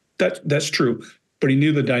that. That's true. But he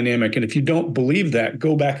knew the dynamic. And if you don't believe that,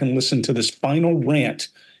 go back and listen to this final rant.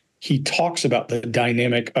 He talks about the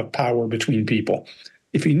dynamic of power between people.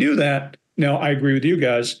 If he knew that, now I agree with you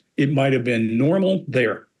guys, it might have been normal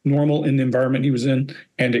in the environment he was in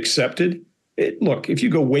and accepted. Look, if you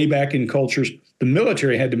go way back in cultures, the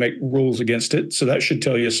military had to make rules against it. So that should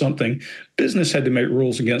tell you something. Business had to make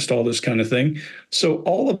rules against all this kind of thing. So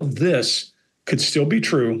all of this could still be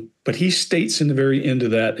true, but he states in the very end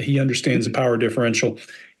of that he understands the power differential.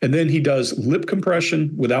 And then he does lip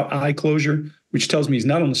compression without eye closure, which tells me he's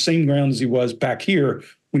not on the same ground as he was back here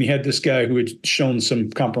when he had this guy who had shown some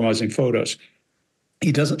compromising photos.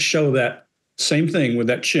 He doesn't show that same thing with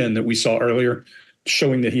that chin that we saw earlier,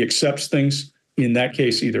 showing that he accepts things in that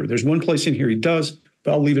case either. There's one place in here he does,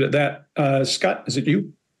 but I'll leave it at that. Scott, is it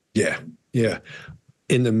you? Yeah.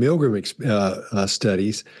 In the Milgram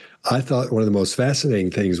studies, I thought one of the most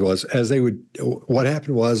fascinating things was what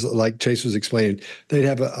happened was, like Chase was explaining, they'd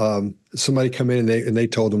have somebody come in and they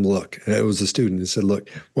told them, look, and it was a student, and said, look,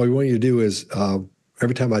 what we want you to do is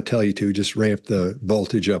every time I tell you to, just ramp the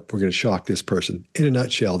voltage up. We're going to shock this person. In a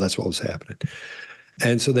nutshell, that's what was happening.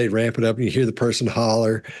 And so they ramp it up, and you hear the person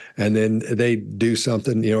holler, and then they do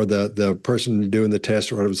something, the person doing the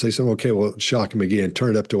test or whatever, say something, okay, well, shock them again,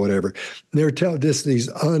 turn it up to whatever. And they were telling this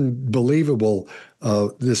unbelievable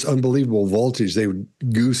voltage they would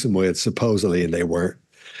goose them with, supposedly, and they weren't.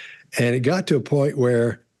 And it got to a point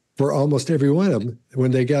where for almost every one of them,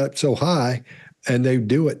 when they got so high and they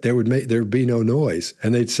do it, there'd be no noise.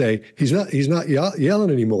 And they'd say, he's not yelling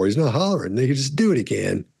anymore. He's not hollering. They could just do it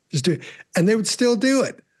again. Just do it. And they would still do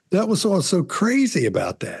it. That was what's so crazy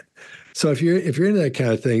about that. So if you're into that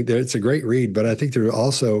kind of thing, it's a great read. But I think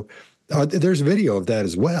there's video of that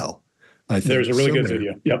as well. I think there's a really good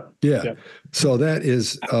video. Yep. Yeah. Yep. So that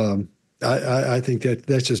is, I think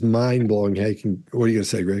that's just mind blowing. What are you going to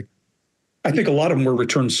say, Greg? I think a lot of them were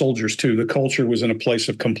returned soldiers too. The culture was in a place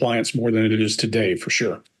of compliance more than it is today, for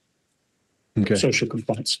sure. Okay. Social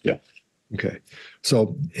compliance. Yeah. Okay.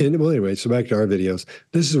 So, anyway, so back to our videos.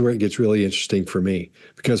 This is where it gets really interesting for me,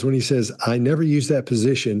 because when he says, I never used that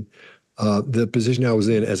position, the position I was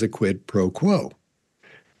in, as a quid pro quo.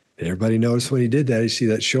 And everybody noticed when he did that, you see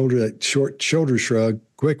that short shoulder shrug,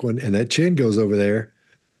 quick one, and that chin goes over there.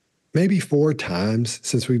 Maybe 4 times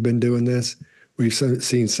since we've been doing this, we've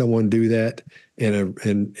seen someone do that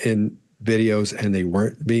in videos, and they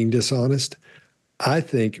weren't being dishonest. I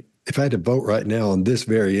think if I had to vote right now on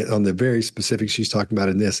the very specific she's talking about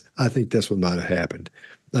in this, I think this one might have happened.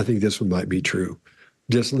 I think this one might be true.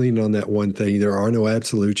 Just lean on that one thing. There are no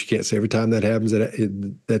absolutes. You can't say every time that happens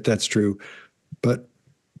that's true. But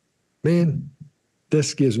man,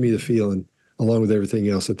 this gives me the feeling, along with everything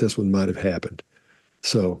else, that this one might have happened.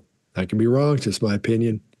 So I can be wrong. It's just my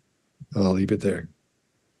opinion. I'll leave it there.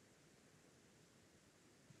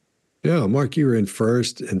 Yeah, Mark, you were in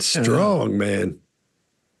first and strong, man.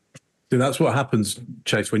 So that's what happens,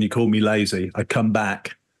 Chase, when you call me lazy. I come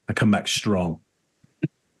back strong.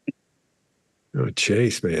 Oh,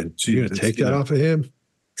 Chase, man. So you're going to take that know. off of him?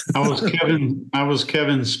 I was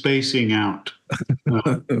Kevin spacing out.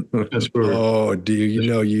 That's where. Oh, do you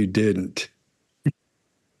know you didn't?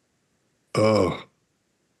 Oh.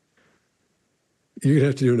 You're going to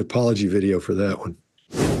have to do an apology video for that one.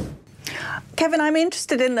 Kevin, I'm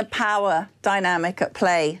interested in the power dynamic at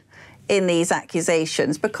play in these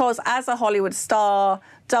accusations, because as a Hollywood star,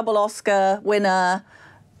 double Oscar winner,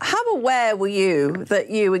 how aware were you that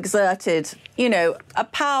you exerted, a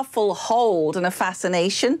powerful hold and a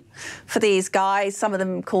fascination for these guys? Some of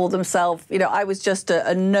them call themselves, I was just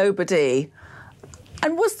a nobody.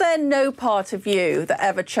 And was there no part of you that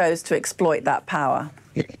ever chose to exploit that power?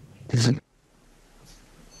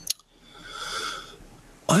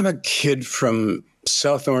 I'm a kid from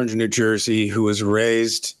South Orange, New Jersey, who was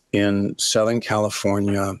raised in Southern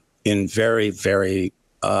California in very, very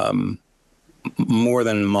more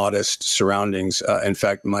than modest surroundings. In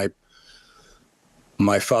fact, my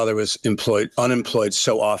father was unemployed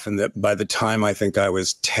so often that by the time I think I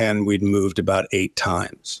was 10, we'd moved about 8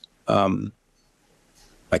 times.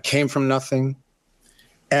 I came from nothing,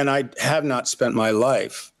 and I have not spent my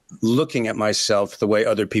life looking at myself the way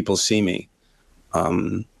other people see me.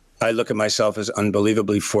 I look at myself as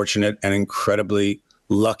unbelievably fortunate and incredibly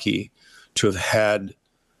lucky to have had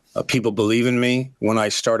people believe in me when I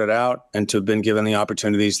started out, and to have been given the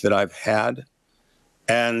opportunities that I've had.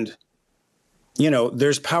 And,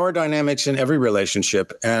 there's power dynamics in every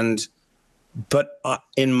relationship. But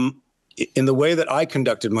in the way that I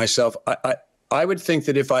conducted myself, I would think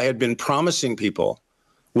that if I had been promising people,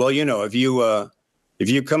 well, if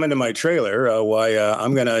you come into my trailer,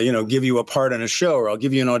 I'm going to, give you a part in a show, or I'll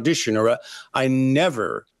give you an audition, or I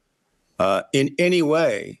never in any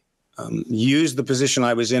way used the position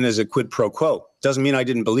I was in as a quid pro quo. Doesn't mean I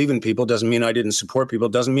didn't believe in people. Doesn't mean I didn't support people.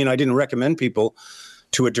 Doesn't mean I didn't recommend people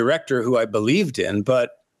to a director who I believed in.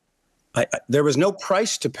 But there was no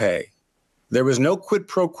price to pay. There was no quid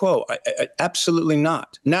pro quo. Absolutely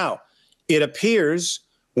not. Now, it appears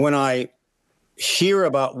when I hear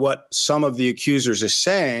about what some of the accusers are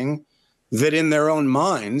saying, that in their own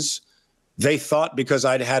minds, they thought because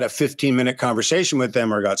I'd had a 15-minute conversation with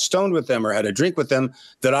them, or got stoned with them, or had a drink with them,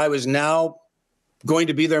 that I was now going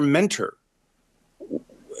to be their mentor,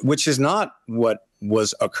 which is not what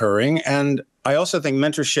was occurring. And I also think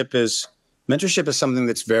mentorship is something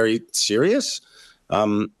that's very serious.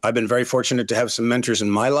 I've been very fortunate to have some mentors in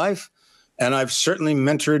my life, and I've certainly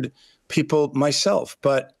mentored people myself.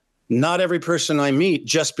 But not every person I meet,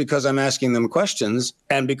 just because I'm asking them questions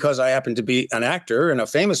and because I happen to be an actor and a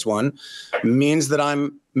famous one, means that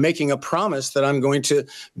I'm making a promise that I'm going to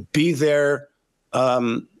be their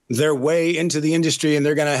way into the industry, and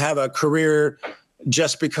they're going to have a career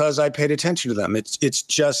just because I paid attention to them. It's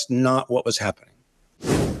just not what was happening.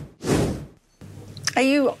 Are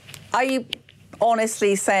you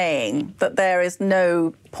honestly saying that there is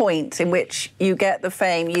no point in which you get the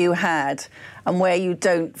fame you had and where you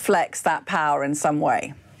don't flex that power in some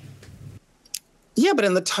way? Yeah, but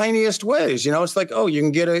in the tiniest ways, it's like, oh, you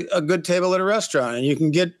can get a good table at a restaurant, and you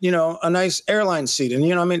can get, a nice airline seat.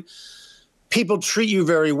 And, people treat you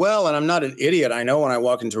very well. And I'm not an idiot. I know when I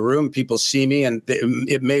walk into a room, people see me, and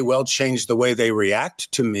it may well change the way they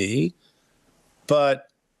react to me. But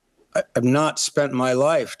I've not spent my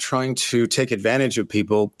life trying to take advantage of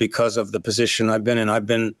people because of the position I've been in. I've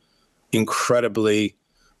been incredibly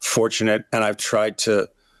fortunate, and I've tried to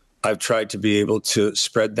be able to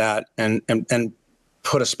spread that and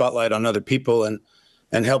put a spotlight on other people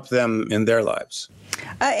and help them in their lives.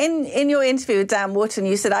 In your interview with Dan Wootton,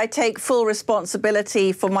 you said, I take full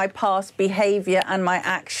responsibility for my past behaviour and my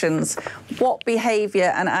actions. What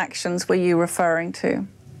behaviour and actions were you referring to?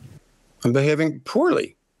 I'm behaving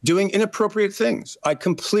poorly, doing inappropriate things. I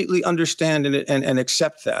completely understand and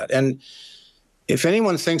accept that. And if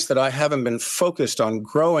anyone thinks that I haven't been focused on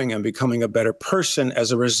growing and becoming a better person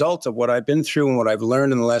as a result of what I've been through and what I've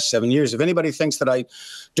learned in the last 7 years, if anybody thinks that I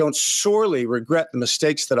don't sorely regret the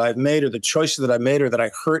mistakes that I've made or the choices that I've made or that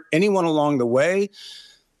I hurt anyone along the way,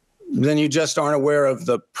 then you just aren't aware of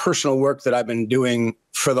the personal work that I've been doing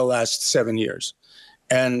for the last 7 years.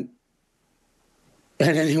 And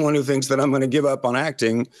anyone who thinks that I'm going to give up on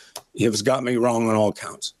acting has got me wrong on all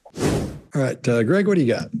counts. All right, Greg, what do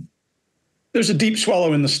you got? There's a deep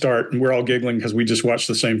swallow in the start, and we're all giggling because we just watched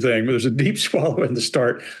the same thing. But there's a deep swallow in the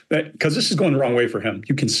start because this is going the wrong way for him.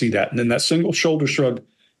 You can see that. And then that single shoulder shrug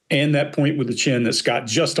and that point with the chin that Scott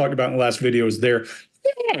just talked about in the last video is there.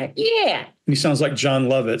 Yeah. And he sounds like John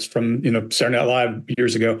Lovitz from Saturday Night Live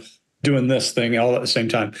years ago doing this thing all at the same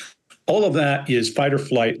time. All of that is fight or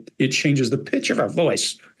flight. It changes the pitch of our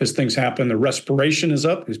voice as things happen. The respiration is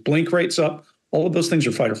up, his blink rate's up. All of those things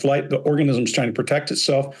are fight or flight. The organism's trying to protect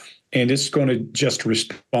itself, and it's going to just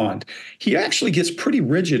respond. He actually gets pretty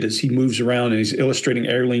rigid as he moves around and he's illustrating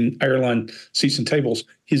airline seats and tables.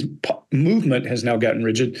 His movement has now gotten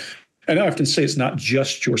rigid. And I often say it's not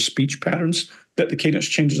just your speech patterns that the cadence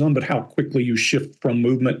changes on, but how quickly you shift from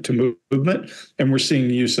movement to movement. And we're seeing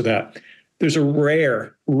the use of that. There's a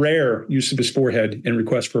rare use of his forehead in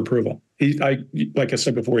request for approval. Like I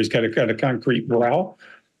said before, he's got a concrete brow.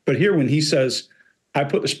 But here, when he says, I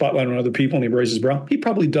put the spotlight on other people, and he raises his brow, he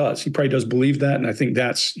probably does. He probably does believe that. And I think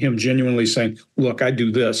that's him genuinely saying, look, I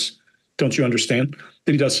do this. Don't you understand?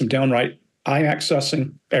 Then he does some downright eye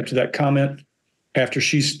accessing after that comment, after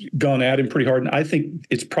she's gone at him pretty hard. And I think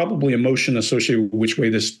it's probably emotion associated with which way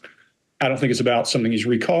this, I don't think it's about something he's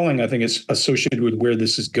recalling. I think it's associated with where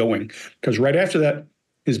this is going. Because right after that,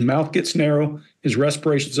 his mouth gets narrow, his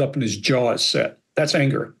respiration's up, and his jaw is set. That's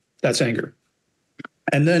anger. That's anger.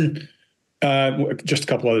 And then just a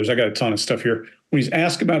couple others. I got a ton of stuff here. When he's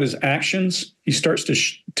asked about his actions, he starts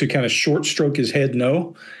to kind of short stroke his head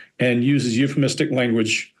no and uses euphemistic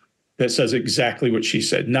language that says exactly what she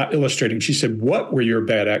said, not illustrating. She said, what were your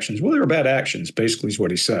bad actions? Well, they were bad actions, basically is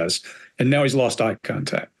what he says. And now he's lost eye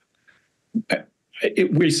contact.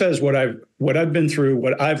 He says what I've been through,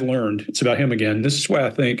 what I've learned. It's about him again. This is why I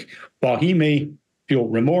think while he may feel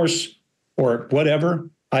remorse or whatever,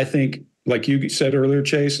 I think, like you said earlier,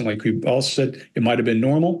 Chase, and like we all said, it might have been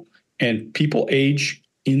normal. And people age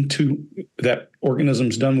into that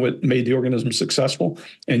organism's done what made the organism successful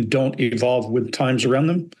and don't evolve with times around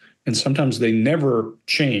them. And sometimes they never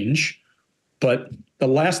change. But the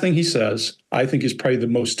last thing he says, I think, is probably the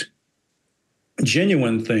most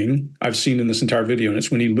genuine thing I've seen in this entire video. And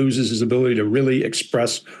it's when he loses his ability to really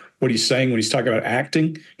express what he's saying when he's talking about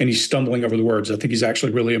acting and he's stumbling over the words. I think he's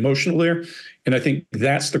actually really emotional there. And I think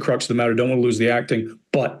that's the crux of the matter. Don't want to lose the acting,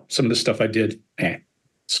 but some of the stuff I did,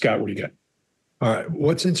 Scott, what do you got? All right.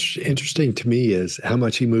 What's interesting to me is how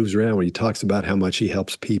much he moves around when he talks about how much he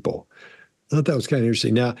helps people. I thought that was kind of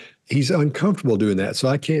interesting. Now, he's uncomfortable doing that. So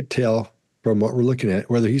I can't tell from what we're looking at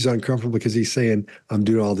whether he's uncomfortable because he's saying, I'm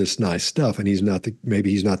doing all this nice stuff. And maybe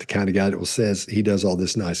he's not the kind of guy that says he does all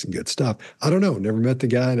this nice and good stuff. I don't know. Never met the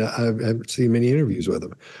guy, and I haven't seen many interviews with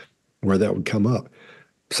him where that would come up.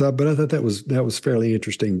 So, but I thought that was fairly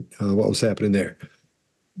interesting, what was happening there.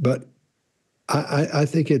 But I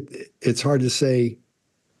think it's hard to say.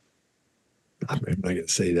 I'm not going to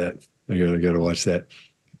say that. I got to watch that.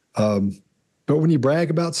 But when you brag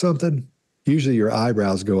about something, usually your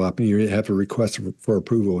eyebrows go up and you have to request for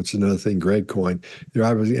approval, which is another thing Greg coined. Their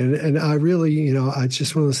eyebrows, and I really, it's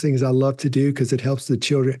just one of those things I love to do because it helps the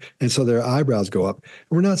children. And so their eyebrows go up.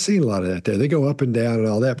 We're not seeing a lot of that there. They go up and down and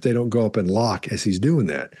all that, but they don't go up and lock as he's doing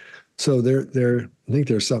that. So I think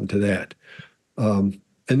there's something to that. And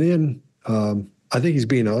then I think he's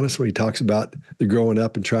being honest when he talks about the growing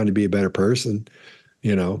up and trying to be a better person.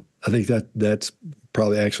 I think that's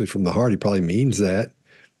probably actually from the heart. He probably means that.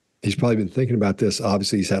 He's probably been thinking about this.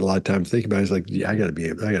 Obviously, he's had a lot of time thinking about it. He's like, yeah, I got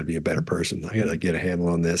to be a better person. I got to get a handle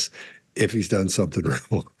on this if he's done something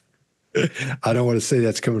wrong. I don't want to say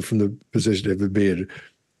that's coming from the position of it being,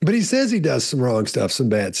 but he says he does some wrong stuff, some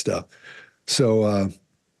bad stuff. So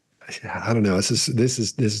I don't know. This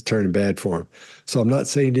is turning bad for him. So I'm not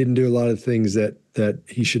saying he didn't do a lot of things that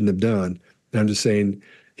he shouldn't have done. I'm just saying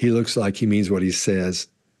he looks like he means what he says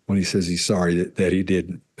when he says he's sorry that he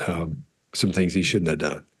did some things he shouldn't have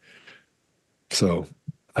done. So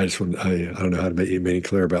I don't know how to make it any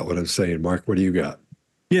clearer about what I'm saying. Mark, what do you got?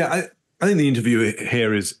 Yeah, I think the interview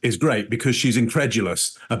here is great because she's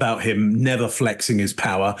incredulous about him never flexing his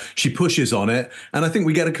power. She pushes on it, and I think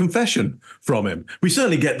we get a confession from him. We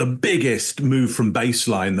certainly get the biggest move from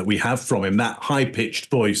baseline that we have from him, that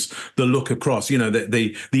high-pitched voice, the look across,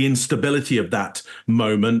 the instability of that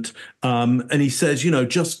moment. And he says,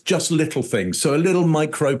 just little things. So a little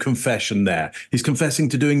micro confession there. He's confessing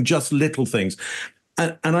to doing just little things.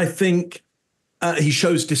 And I think he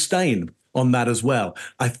shows disdain on that as well.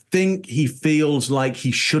 I think he feels like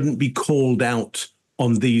he shouldn't be called out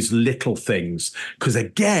on these little things because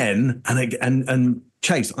again, and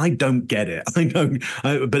Chase, I don't get it. I don't,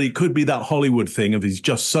 but it could be that Hollywood thing of he's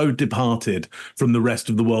just so departed from the rest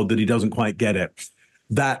of the world that he doesn't quite get it.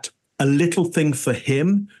 That a little thing for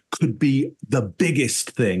him could be the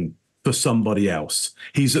biggest thing for somebody else.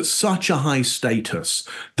 He's at such a high status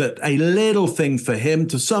that a little thing for him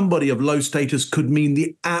to somebody of low status could mean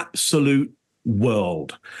the absolute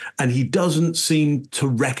world. And he doesn't seem to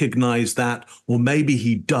recognize that, or maybe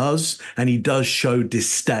he does, and he does show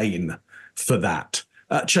disdain for that.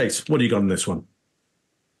 Chase, what do you got on this one?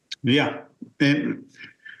 Yeah, and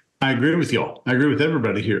I agree with y'all. I agree with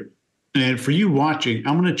everybody here. And for you watching,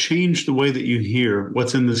 I'm going to change the way that you hear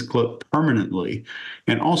what's in this clip permanently,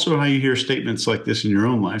 and also how you hear statements like this in your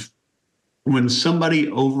own life. When somebody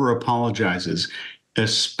over apologizes,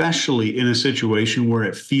 especially in a situation where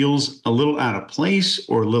it feels a little out of place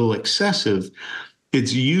or a little excessive,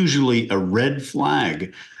 it's usually a red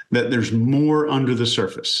flag that there's more under the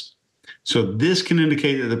surface. So this can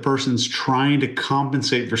indicate that the person's trying to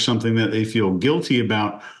compensate for something that they feel guilty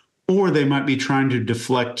about, or they might be trying to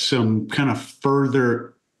deflect some kind of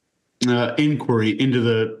further inquiry into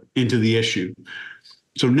the issue.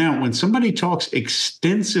 So now when somebody talks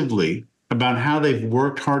extensively about how they've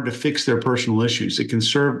worked hard to fix their personal issues, it can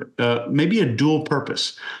serve maybe a dual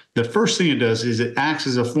purpose. The first thing it does is it acts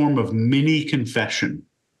as a form of mini confession.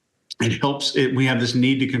 It helps we have this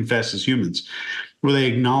need to confess as humans, where they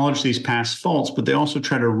acknowledge these past faults, but they also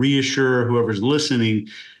try to reassure whoever's listening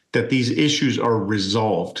that these issues are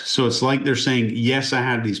resolved. So it's like they're saying, yes, I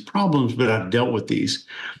had these problems, but I've dealt with these.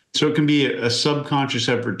 So it can be a subconscious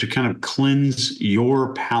effort to kind of cleanse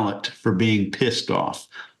your palate for being pissed off.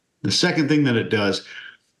 The second thing that it does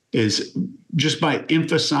is just by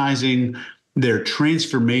emphasizing their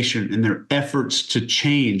transformation and their efforts to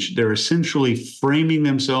change, they're essentially framing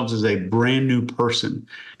themselves as a brand new person.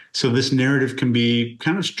 So this narrative can be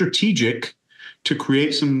kind of strategic to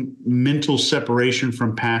create some mental separation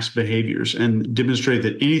from past behaviors and demonstrate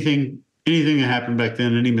that anything that happened back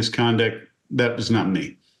then, any misconduct, that was not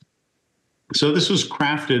me. So this was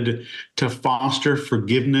crafted to foster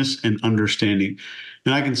forgiveness and understanding.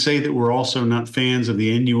 And I can say that we're also not fans of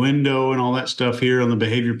the innuendo and all that stuff here on the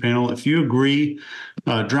behavior panel. If you agree,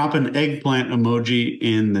 drop an eggplant emoji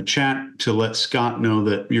in the chat to let Scott know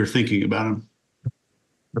that you're thinking about him.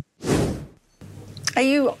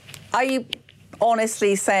 Are you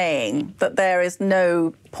honestly saying that there is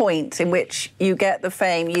no point in which you get the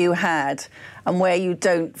fame you had and where you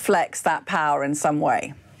don't flex that power in some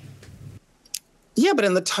way? Yeah, but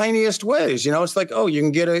in the tiniest ways, it's like, oh, you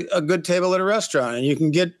can get a good table at a restaurant and you can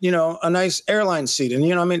get, a nice airline seat.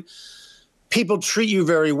 And, people treat you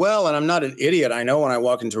very well. And I'm not an idiot. I know when I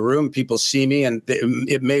walk into a room, people see me and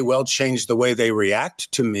it may well change the way they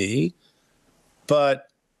react to me. But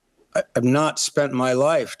I've not spent my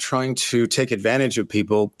life trying to take advantage of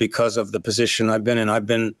people because of the position I've been in. I've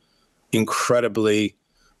been incredibly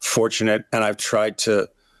fortunate, and I've tried to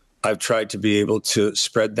be able to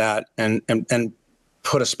spread that and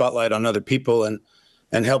put a spotlight on other people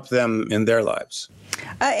and help them in their lives.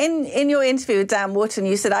 In your interview with Dan Wootton,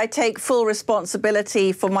 you said, "I take full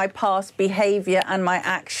responsibility for my past behaviour and my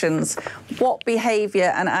actions." What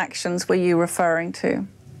behaviour and actions were you referring to?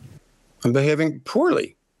 I'm behaving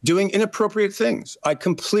poorly, doing inappropriate things. I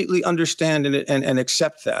completely understand and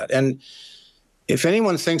accept that. And if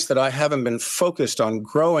anyone thinks that I haven't been focused on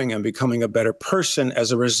growing and becoming a better person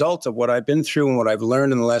as a result of what I've been through and what I've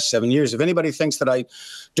learned in the last 7 years, if anybody thinks that I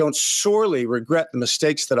don't sorely regret the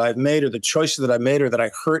mistakes that I've made or the choices that I've made or that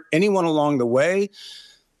I hurt anyone along the way,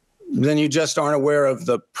 then you just aren't aware of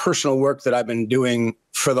the personal work that I've been doing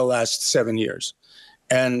for the last 7 years.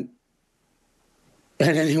 And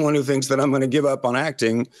anyone who thinks that I'm going to give up on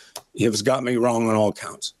acting has got me wrong on all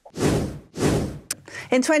counts.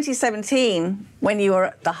 In 2017, when you were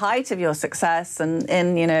at the height of your success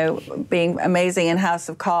and you know, being amazing in House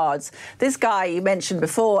of Cards, this guy you mentioned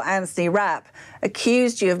before, Anthony Rapp,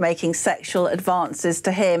 accused you of making sexual advances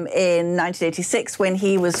to him in 1986 when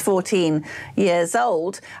he was 14 years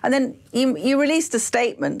old. And then you released a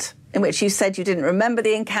statement in which you said you didn't remember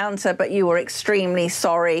the encounter, but you were extremely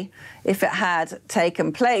sorry if it had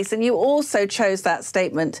taken place. And you also chose that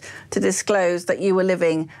statement to disclose that you were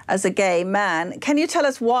living as a gay man. Can you tell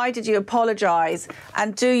us why did you apologise,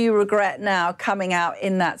 and do you regret now coming out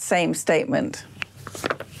in that same statement?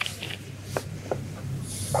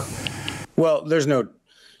 Well, there's no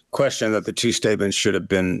question that the two statements should have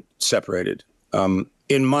been separated.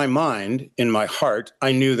 In my mind, in my heart,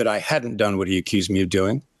 I knew that I hadn't done what he accused me of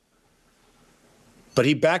doing. But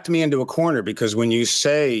he backed me into a corner, because when you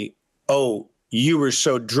say, oh, you were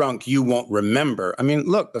so drunk, you won't remember. I mean,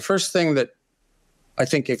 look, the first thing that I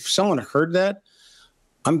think, if someone heard that,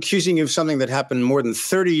 I'm accusing you of something that happened more than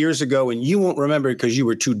 30 years ago and you won't remember because you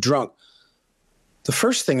were too drunk. The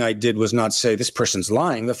first thing I did was not say, this person's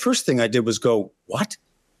lying. The first thing I did was go, what?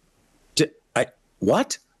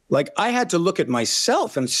 What? Like, I had to look at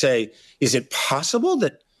myself and say, is it possible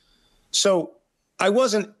that? So I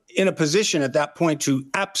wasn't in a position at that point to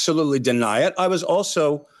absolutely deny it. I was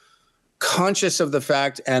also conscious of the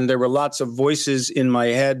fact, and there were lots of voices in my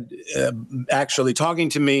head actually talking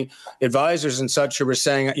to me, advisors and such, who were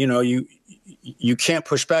saying, you know, you can't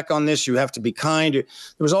push back on this. You have to be kind. There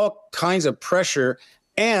was all kinds of pressure.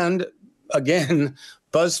 And again,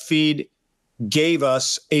 BuzzFeed gave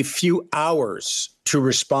us a few hours to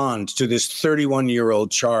respond to this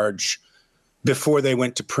 31-year-old charge before they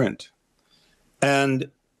went to print.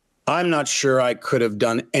 And I'm not sure I could have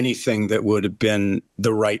done anything that would have been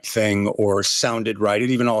the right thing or sounded right.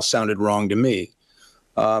 It even all sounded wrong to me.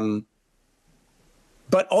 But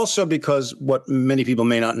also because what many people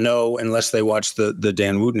may not know, unless they watch the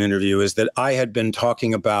Dan Wootton interview, is that I had been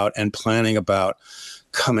talking about and planning about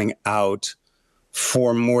coming out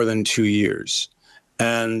for more than 2 years.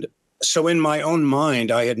 And so in my own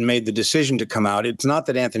mind, I had made the decision to come out. It's not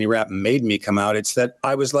that Anthony Rapp made me come out. It's that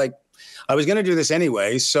I was like, I was going to do this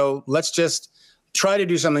anyway, so let's just try to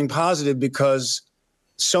do something positive, because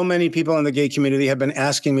so many people in the gay community have been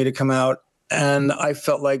asking me to come out, and I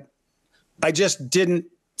felt like I just didn't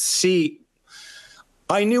see.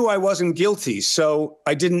 I knew I wasn't guilty, so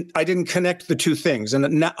I didn't connect the two things,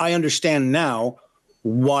 and I understand now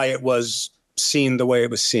why it was seen the way it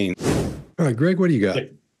was seen. All right, Greg, what do you got?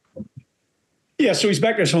 Yeah, so he's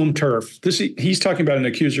back at his home turf. He's talking about an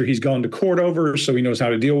accuser he's gone to court over, so he knows how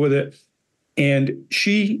to deal with it. And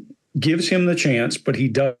she gives him the chance, but he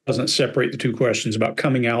doesn't separate the two questions about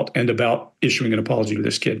coming out and about issuing an apology to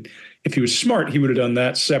this kid. If he was smart, he would have done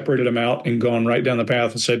that, separated them out, and gone right down the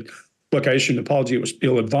path and said, look, I issued an apology. It was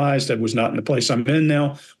ill-advised. I was not in the place I'm in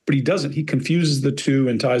now. But he doesn't. He confuses the two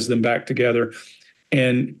and ties them back together.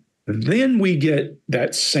 And then we get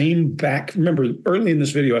that same back. Remember, early in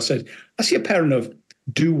this video, I said, I see a pattern of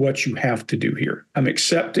do what you have to do here. I'm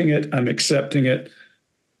accepting it. I'm accepting it.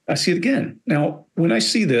 I see it again. Now, when I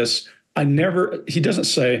see this, he doesn't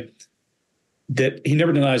say that he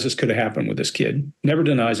never denies this could have happened with this kid, never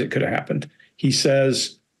denies it could have happened. He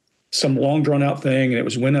says some long drawn out thing, and it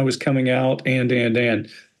was when I was coming out, and.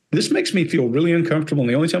 This makes me feel really uncomfortable. And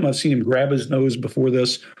the only time I've seen him grab his nose before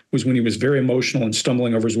this was when he was very emotional and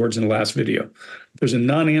stumbling over his words in the last video. There's a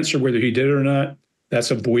non-answer whether he did it or not.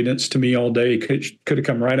 That's avoidance to me all day. He could have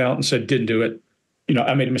come right out and said, didn't do it. You know,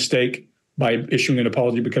 I made a mistake by issuing an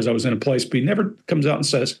apology because I was in a place, but he never comes out and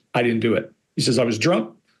says, I didn't do it. He says, I was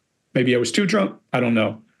drunk. Maybe I was too drunk. I don't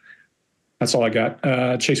know. That's all I got.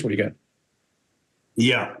 Chase, what do you got?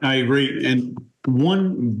 Yeah, I agree. And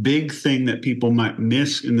one big thing that people might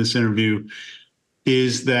miss in this interview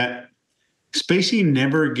is that Spacey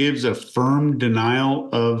never gives a firm denial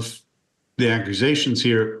of the accusations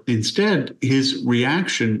here. Instead, his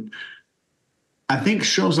reaction, I think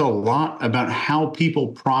shows a lot about how people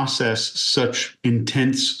process such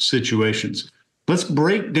intense situations. Let's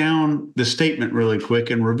break down the statement really quick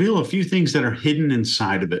and reveal a few things that are hidden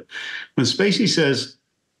inside of it. When Spacey says,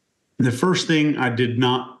 the first thing I did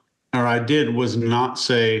was not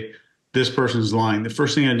say, this person's lying. The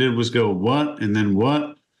first thing I did was go, what? And then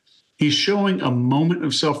what? He's showing a moment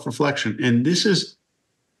of self-reflection. And this is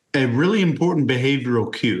a really important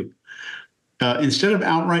behavioral cue. Instead of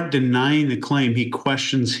outright denying the claim, he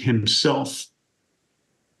questions himself.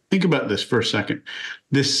 Think about this for a second.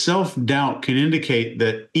 This self-doubt can indicate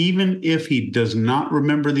that even if he does not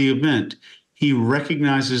remember the event, he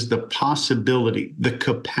recognizes the possibility, the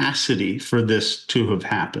capacity for this to have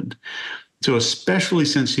happened. So especially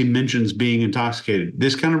since he mentions being intoxicated,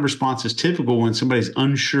 this kind of response is typical when somebody's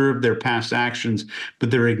unsure of their past actions,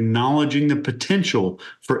 but they're acknowledging the potential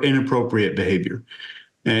for inappropriate behavior.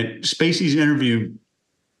 And Spacey's interview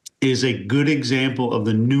is a good example of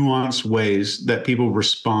the nuanced ways that people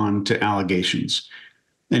respond to allegations.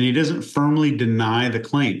 And he doesn't firmly deny the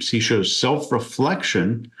claims. He shows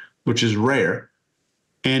self-reflection, which is rare,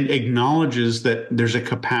 and acknowledges that there's a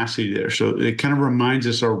capacity there. So it kind of reminds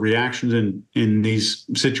us our reactions in these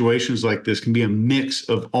situations like this can be a mix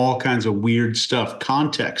of all kinds of weird stuff,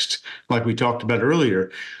 context, like we talked about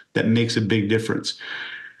earlier, that makes a big difference.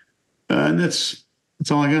 And that's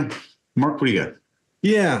all I got. Mark, what do you got?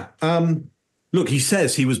 Yeah. Look, he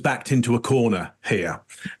says he was backed into a corner here.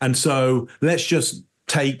 And so let's just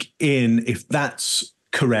take in if that's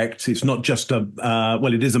correct. It's not just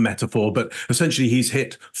well, it is a metaphor, but essentially he's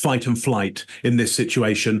hit fight and flight in this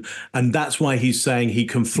situation. And that's why he's saying he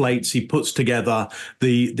conflates, he puts together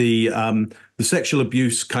the sexual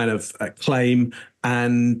abuse kind of claim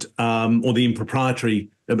and or the impropriety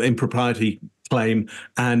claim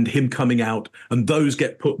and him coming out, and those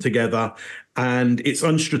get put together, and it's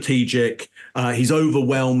unstrategic. He's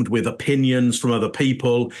overwhelmed with opinions from other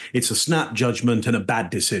people. It's a snap judgment and a bad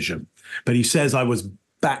decision. But he says, I was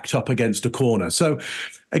backed up against a corner. So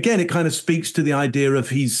again, it kind of speaks to the idea of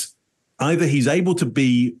he's able to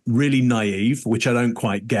be really naive, which I don't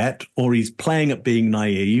quite get, or he's playing at being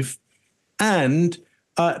naive, and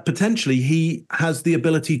potentially he has the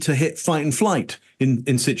ability to hit fight and flight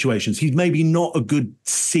in situations. He's maybe not a good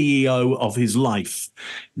CEO of his life.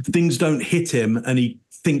 Things don't hit him and he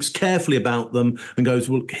thinks carefully about them and goes,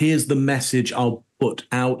 well, here's the message I'll put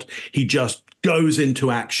out. He just goes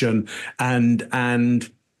into action and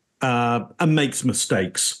makes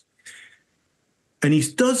mistakes. And he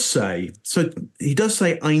does say,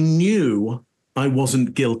 I knew I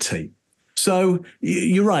wasn't guilty. So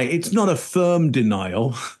you're right. It's not a firm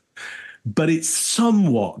denial, but it's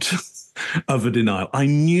somewhat of a denial. I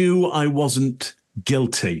knew I wasn't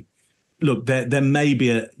guilty. Look, there may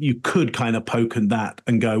be you could kind of poke at that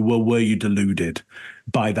and go, well, were you deluded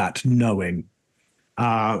by that knowing?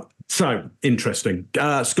 So interesting.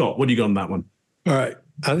 Scott, what do you got on that one? All right.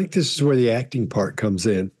 I think this is where the acting part comes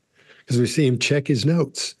in, because we see him check his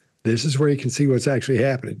notes. This is where you can see what's actually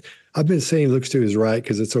happening. I've been saying looks to his right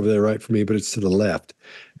because it's over there right for me, but it's to the left.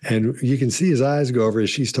 And you can see his eyes go over as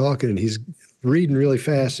she's talking, and he's reading really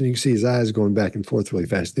fast, and you can see his eyes going back and forth really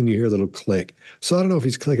fast. Then you hear a little click. So I don't know if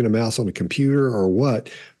he's clicking a mouse on a computer or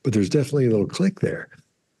what, but there's definitely a little click there.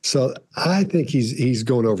 So I think he's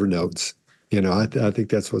going over notes. You know, I think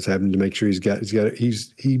that's what's happening to make sure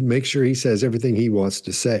he makes sure he says everything he wants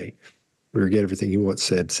to say, or get everything he wants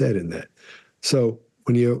said in that. So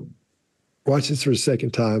when you watch this for a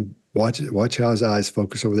second time, watch how his eyes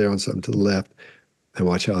focus over there on something to the left, and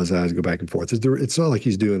watch how his eyes go back and forth. It's not like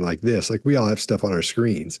he's doing like this. Like we all have stuff on our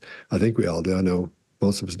screens. I think we all do. I know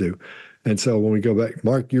most of us do. And so when we go back,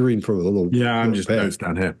 Mark, you're reading from a little. Yeah, I'm just notes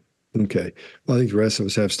down here. Okay. Well, I think the rest of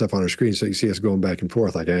us have stuff on our screen, so you see us going back and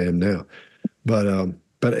forth like I am now.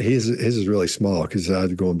 But his is really small because his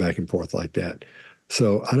eyes are going back and forth like that.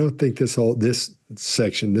 So I don't think this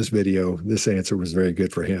section, this video, this answer was very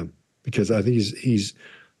good for him, because I think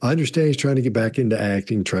I understand he's trying to get back into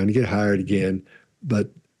acting, trying to get hired again,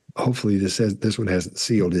 but hopefully this one hasn't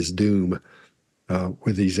sealed his doom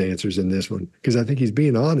with these answers in this one, because I think he's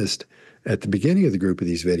being honest at the beginning of the group of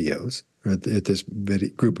these videos, or at this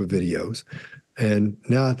group of videos, and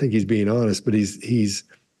now I think he's being honest, but he's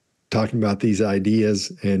talking about these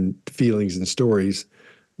ideas and feelings and stories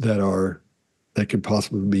that could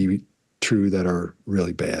possibly be true, that are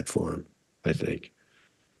really bad for him, I think.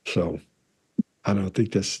 So I don't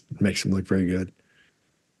think this makes him look very good.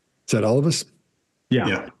 Is that all of us?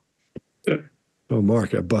 Yeah. Oh,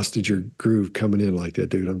 Mark, I busted your groove coming in like that,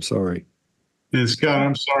 dude. I'm sorry. And Scott,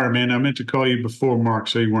 I'm sorry, man. I meant to call you before Mark,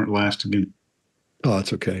 so you weren't last again. Oh,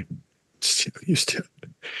 it's okay. It's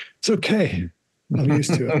okay. I'm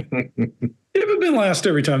used to it. You haven't been last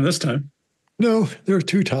every time this time. No, there were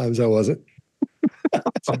 2 times I wasn't.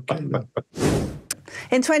 It's okay, though.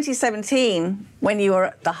 In 2017, when you were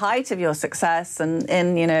at the height of your success and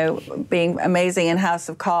being amazing in House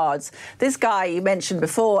of Cards, this guy you mentioned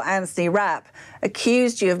before, Anthony Rapp,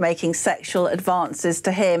 accused you of making sexual advances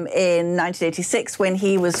to him in 1986 when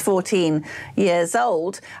he was 14 years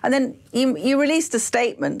old. And then you released a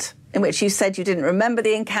statement in which you said you didn't remember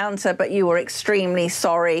the encounter, but you were extremely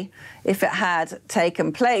sorry if it had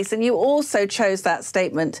taken place. And you also chose that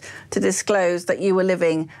statement to disclose that you were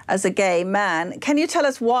living as a gay man. Can you tell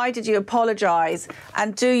us why did you apologize,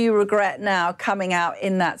 and do you regret now coming out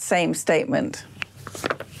in that same statement?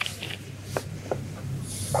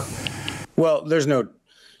 Well, there's no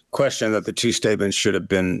question that the 2 statements should have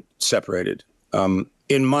been separated.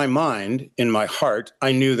 In my mind, in my heart,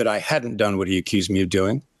 I knew that I hadn't done what he accused me of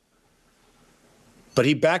doing. But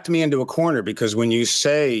he backed me into a corner, because when you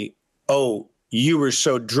say, oh, you were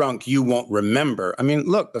so drunk, you won't remember. I mean,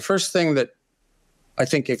 look, the first thing that I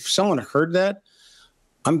think, if someone heard that,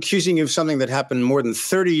 I'm accusing you of something that happened more than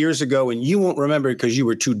 30 years ago and you won't remember because you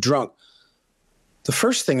were too drunk. The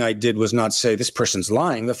first thing I did was not say, this person's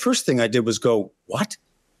lying. The first thing I did was go, what?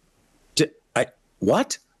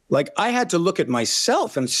 What? Like, I had to look at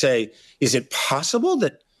myself and say, is it possible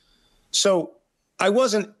that? So I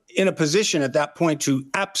wasn't in a position at that point to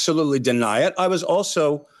absolutely deny it. I was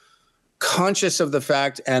also conscious of the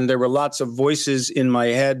fact, and there were lots of voices in my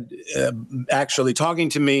head actually talking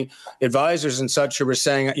to me, advisors and such, who were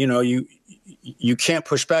saying, you can't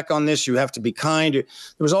push back on this. You have to be kind. There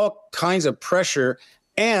was all kinds of pressure.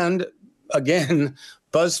 And again,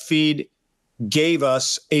 BuzzFeed gave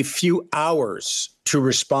us a few hours to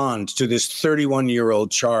respond to this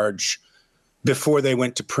 31-year-old charge before they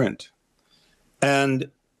went to print.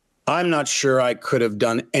 And I'm not sure I could have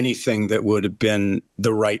done anything that would have been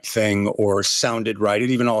the right thing or sounded right.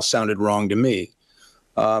 It even all sounded wrong to me.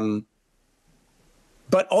 But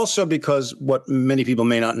also because what many people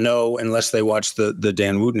may not know, unless they watch the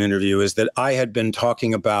Dan Wooten interview, is that I had been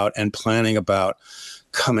talking about and planning about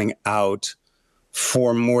coming out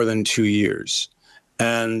for more than 2 years.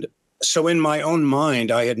 And so in my own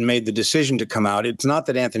mind, I had made the decision to come out. It's not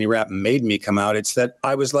that Anthony Rapp made me come out. It's that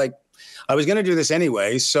I was like, I was going to do this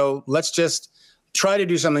anyway, so let's just try to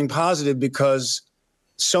do something positive, because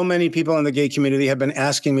so many people in the gay community have been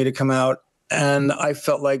asking me to come out, and I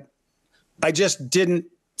felt like I just didn't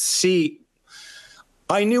see.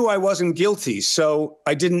 I knew I wasn't guilty, so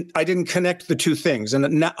I didn't connect the 2 things,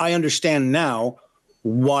 and I understand now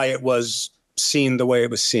why it was seen the way it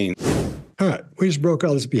was seen. All right, we just broke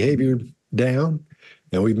all this behavior down,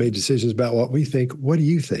 and we've made decisions about what we think. What do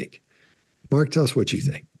you think? Mark, tell us what you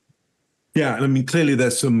think. Yeah, I mean, clearly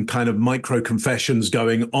there's some kind of micro confessions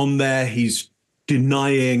going on there. He's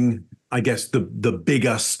denying, I guess, the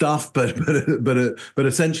bigger stuff, but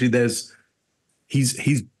essentially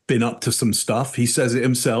he's been up to some stuff. He says it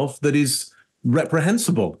himself that is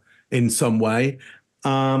reprehensible in some way.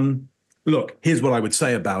 Look, here's what I would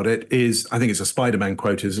say about it is, I think it's a Spider-Man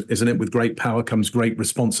quote, isn't it? With great power comes great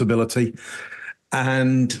responsibility.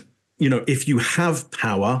 And, if you have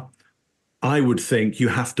power, I would think you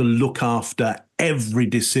have to look after every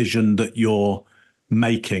decision that you're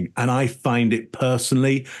making. And I find it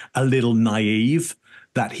personally a little naive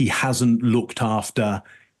that he hasn't looked after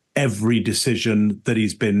every decision that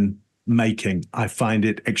he's been making. I find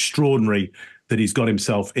it extraordinary that he's got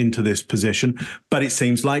himself into this position, but it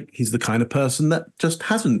seems like he's the kind of person that just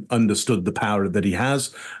hasn't understood the power that he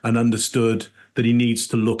has and understood that he needs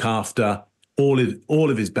to look after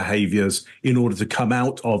all of his behaviors in order to come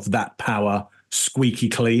out of that power squeaky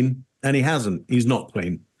clean. And he hasn't. He's not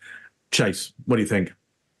clean. Chase, what do you think?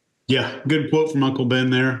 Yeah, good quote from Uncle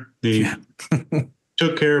Ben there. He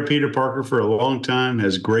took care of Peter Parker for a long time,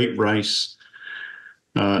 has great rice,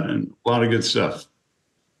 and a lot of good stuff.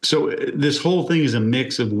 So this whole thing is a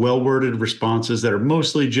mix of well-worded responses that are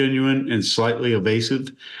mostly genuine and slightly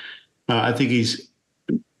evasive. I think he's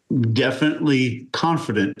definitely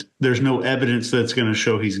confident there's no evidence that's going to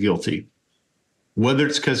show he's guilty. Whether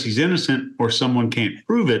it's because he's innocent or someone can't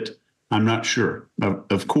prove it, I'm not sure,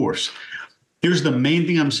 of course. Here's the main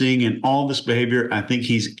thing I'm seeing in all this behavior. I think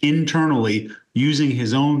he's internally using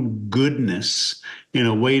his own goodness in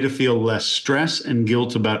a way to feel less stress and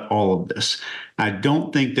guilt about all of this. I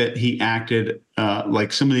don't think that he acted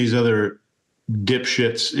like some of these other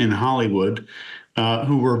dipshits in Hollywood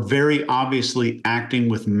who were very obviously acting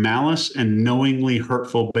with malice and knowingly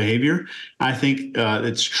hurtful behavior. I think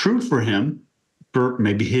it's true for him, for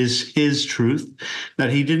maybe his truth,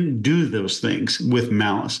 that he didn't do those things with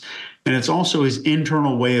malice. And it's also his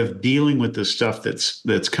internal way of dealing with the stuff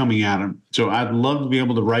that's coming at him. So I'd love to be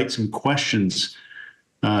able to write some questions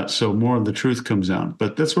so more of the truth comes out.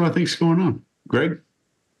 But that's what I think is going on. Greg?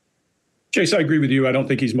 Chase, I agree with you. I don't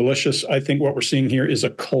think he's malicious. I think what we're seeing here is a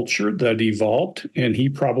culture that evolved, and he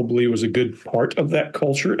probably was a good part of that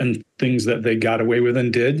culture, and things that they got away with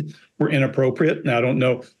and did were inappropriate. Now, I don't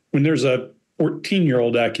know, when there's a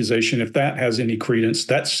 14-year-old accusation, if that has any credence,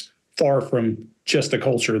 that's far from just a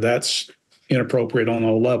culture. That's inappropriate on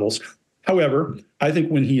all levels. However, I think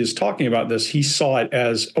when he is talking about this, he saw it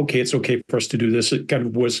as, okay, it's okay for us to do this. It kind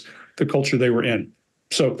of was the culture they were in.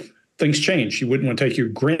 So things change. You wouldn't want to take your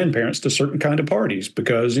grandparents to certain kind of parties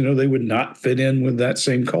because, they would not fit in with that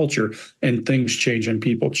same culture, and things change and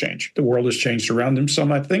people change. The world has changed around him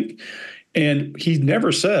some, I think. And he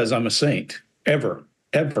never says, I'm a saint, ever,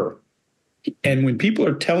 ever. And when people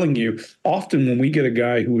are telling you, often when we get a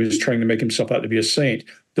guy who is trying to make himself out to be a saint,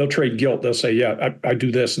 they'll trade guilt. They'll say, yeah, I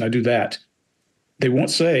do this and I do that. They won't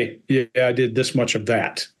say, yeah, I did this much of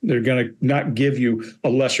that. They're going to not give you a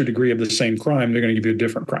lesser degree of the same crime. They're going to give you a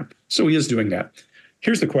different crime. So he is doing that.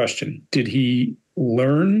 Here's the question. Did he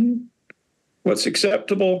learn what's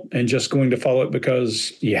acceptable and just going to follow it because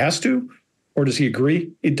he has to? Or does he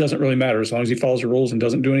agree? It doesn't really matter as long as he follows the rules and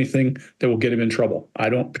doesn't do anything that will get him in trouble. I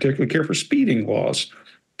don't particularly care for speeding laws,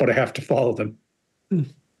 but I have to follow them.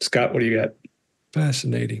 Scott, what do you got?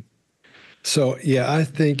 Fascinating. So, yeah, I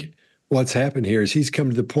think what's happened here is he's come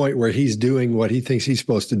to the point where he's doing what he thinks he's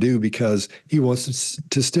supposed to do because he wants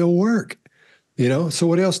to still work. So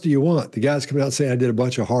what else do you want? The guy's coming out saying I did a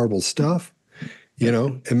bunch of horrible stuff.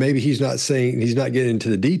 And maybe he's not getting into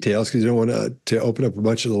the details because you don't want to open up a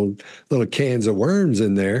bunch of little cans of worms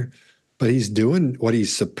in there, but he's doing what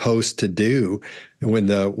he's supposed to do. And when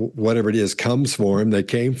whatever it is comes for him, they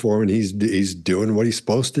came for him, and he's doing what he's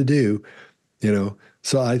supposed to do.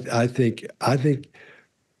 So I think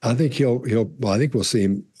we'll see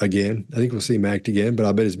him again. I think we'll see him act again, but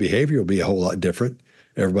I bet his behavior will be a whole lot different.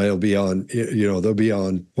 Everybody will be on, they'll be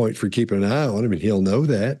on point for keeping an eye on him, and he'll know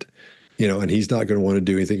that. And he's not going to want to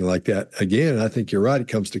do anything like that again. I think you're right. It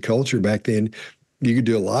comes to culture. Back then, you could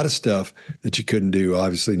do a lot of stuff that you couldn't do,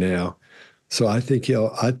 obviously, now. So I think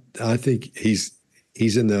I think he's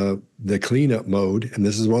in the cleanup mode, and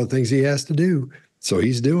this is one of the things he has to do. So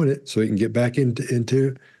he's doing it so he can get back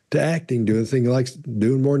into acting, doing the thing he likes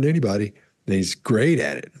doing more than anybody. And he's great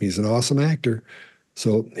at it. He's an awesome actor.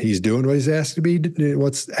 So he's doing what he's asked to be,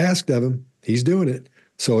 what's asked of him. He's doing it.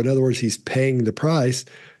 So in other words, he's paying the price.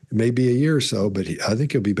 It may be a year or so, but I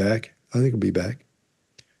think he'll be back.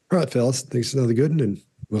 All right, fellas. Thanks for another good one, and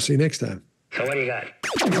we'll see you next time. So what do you got?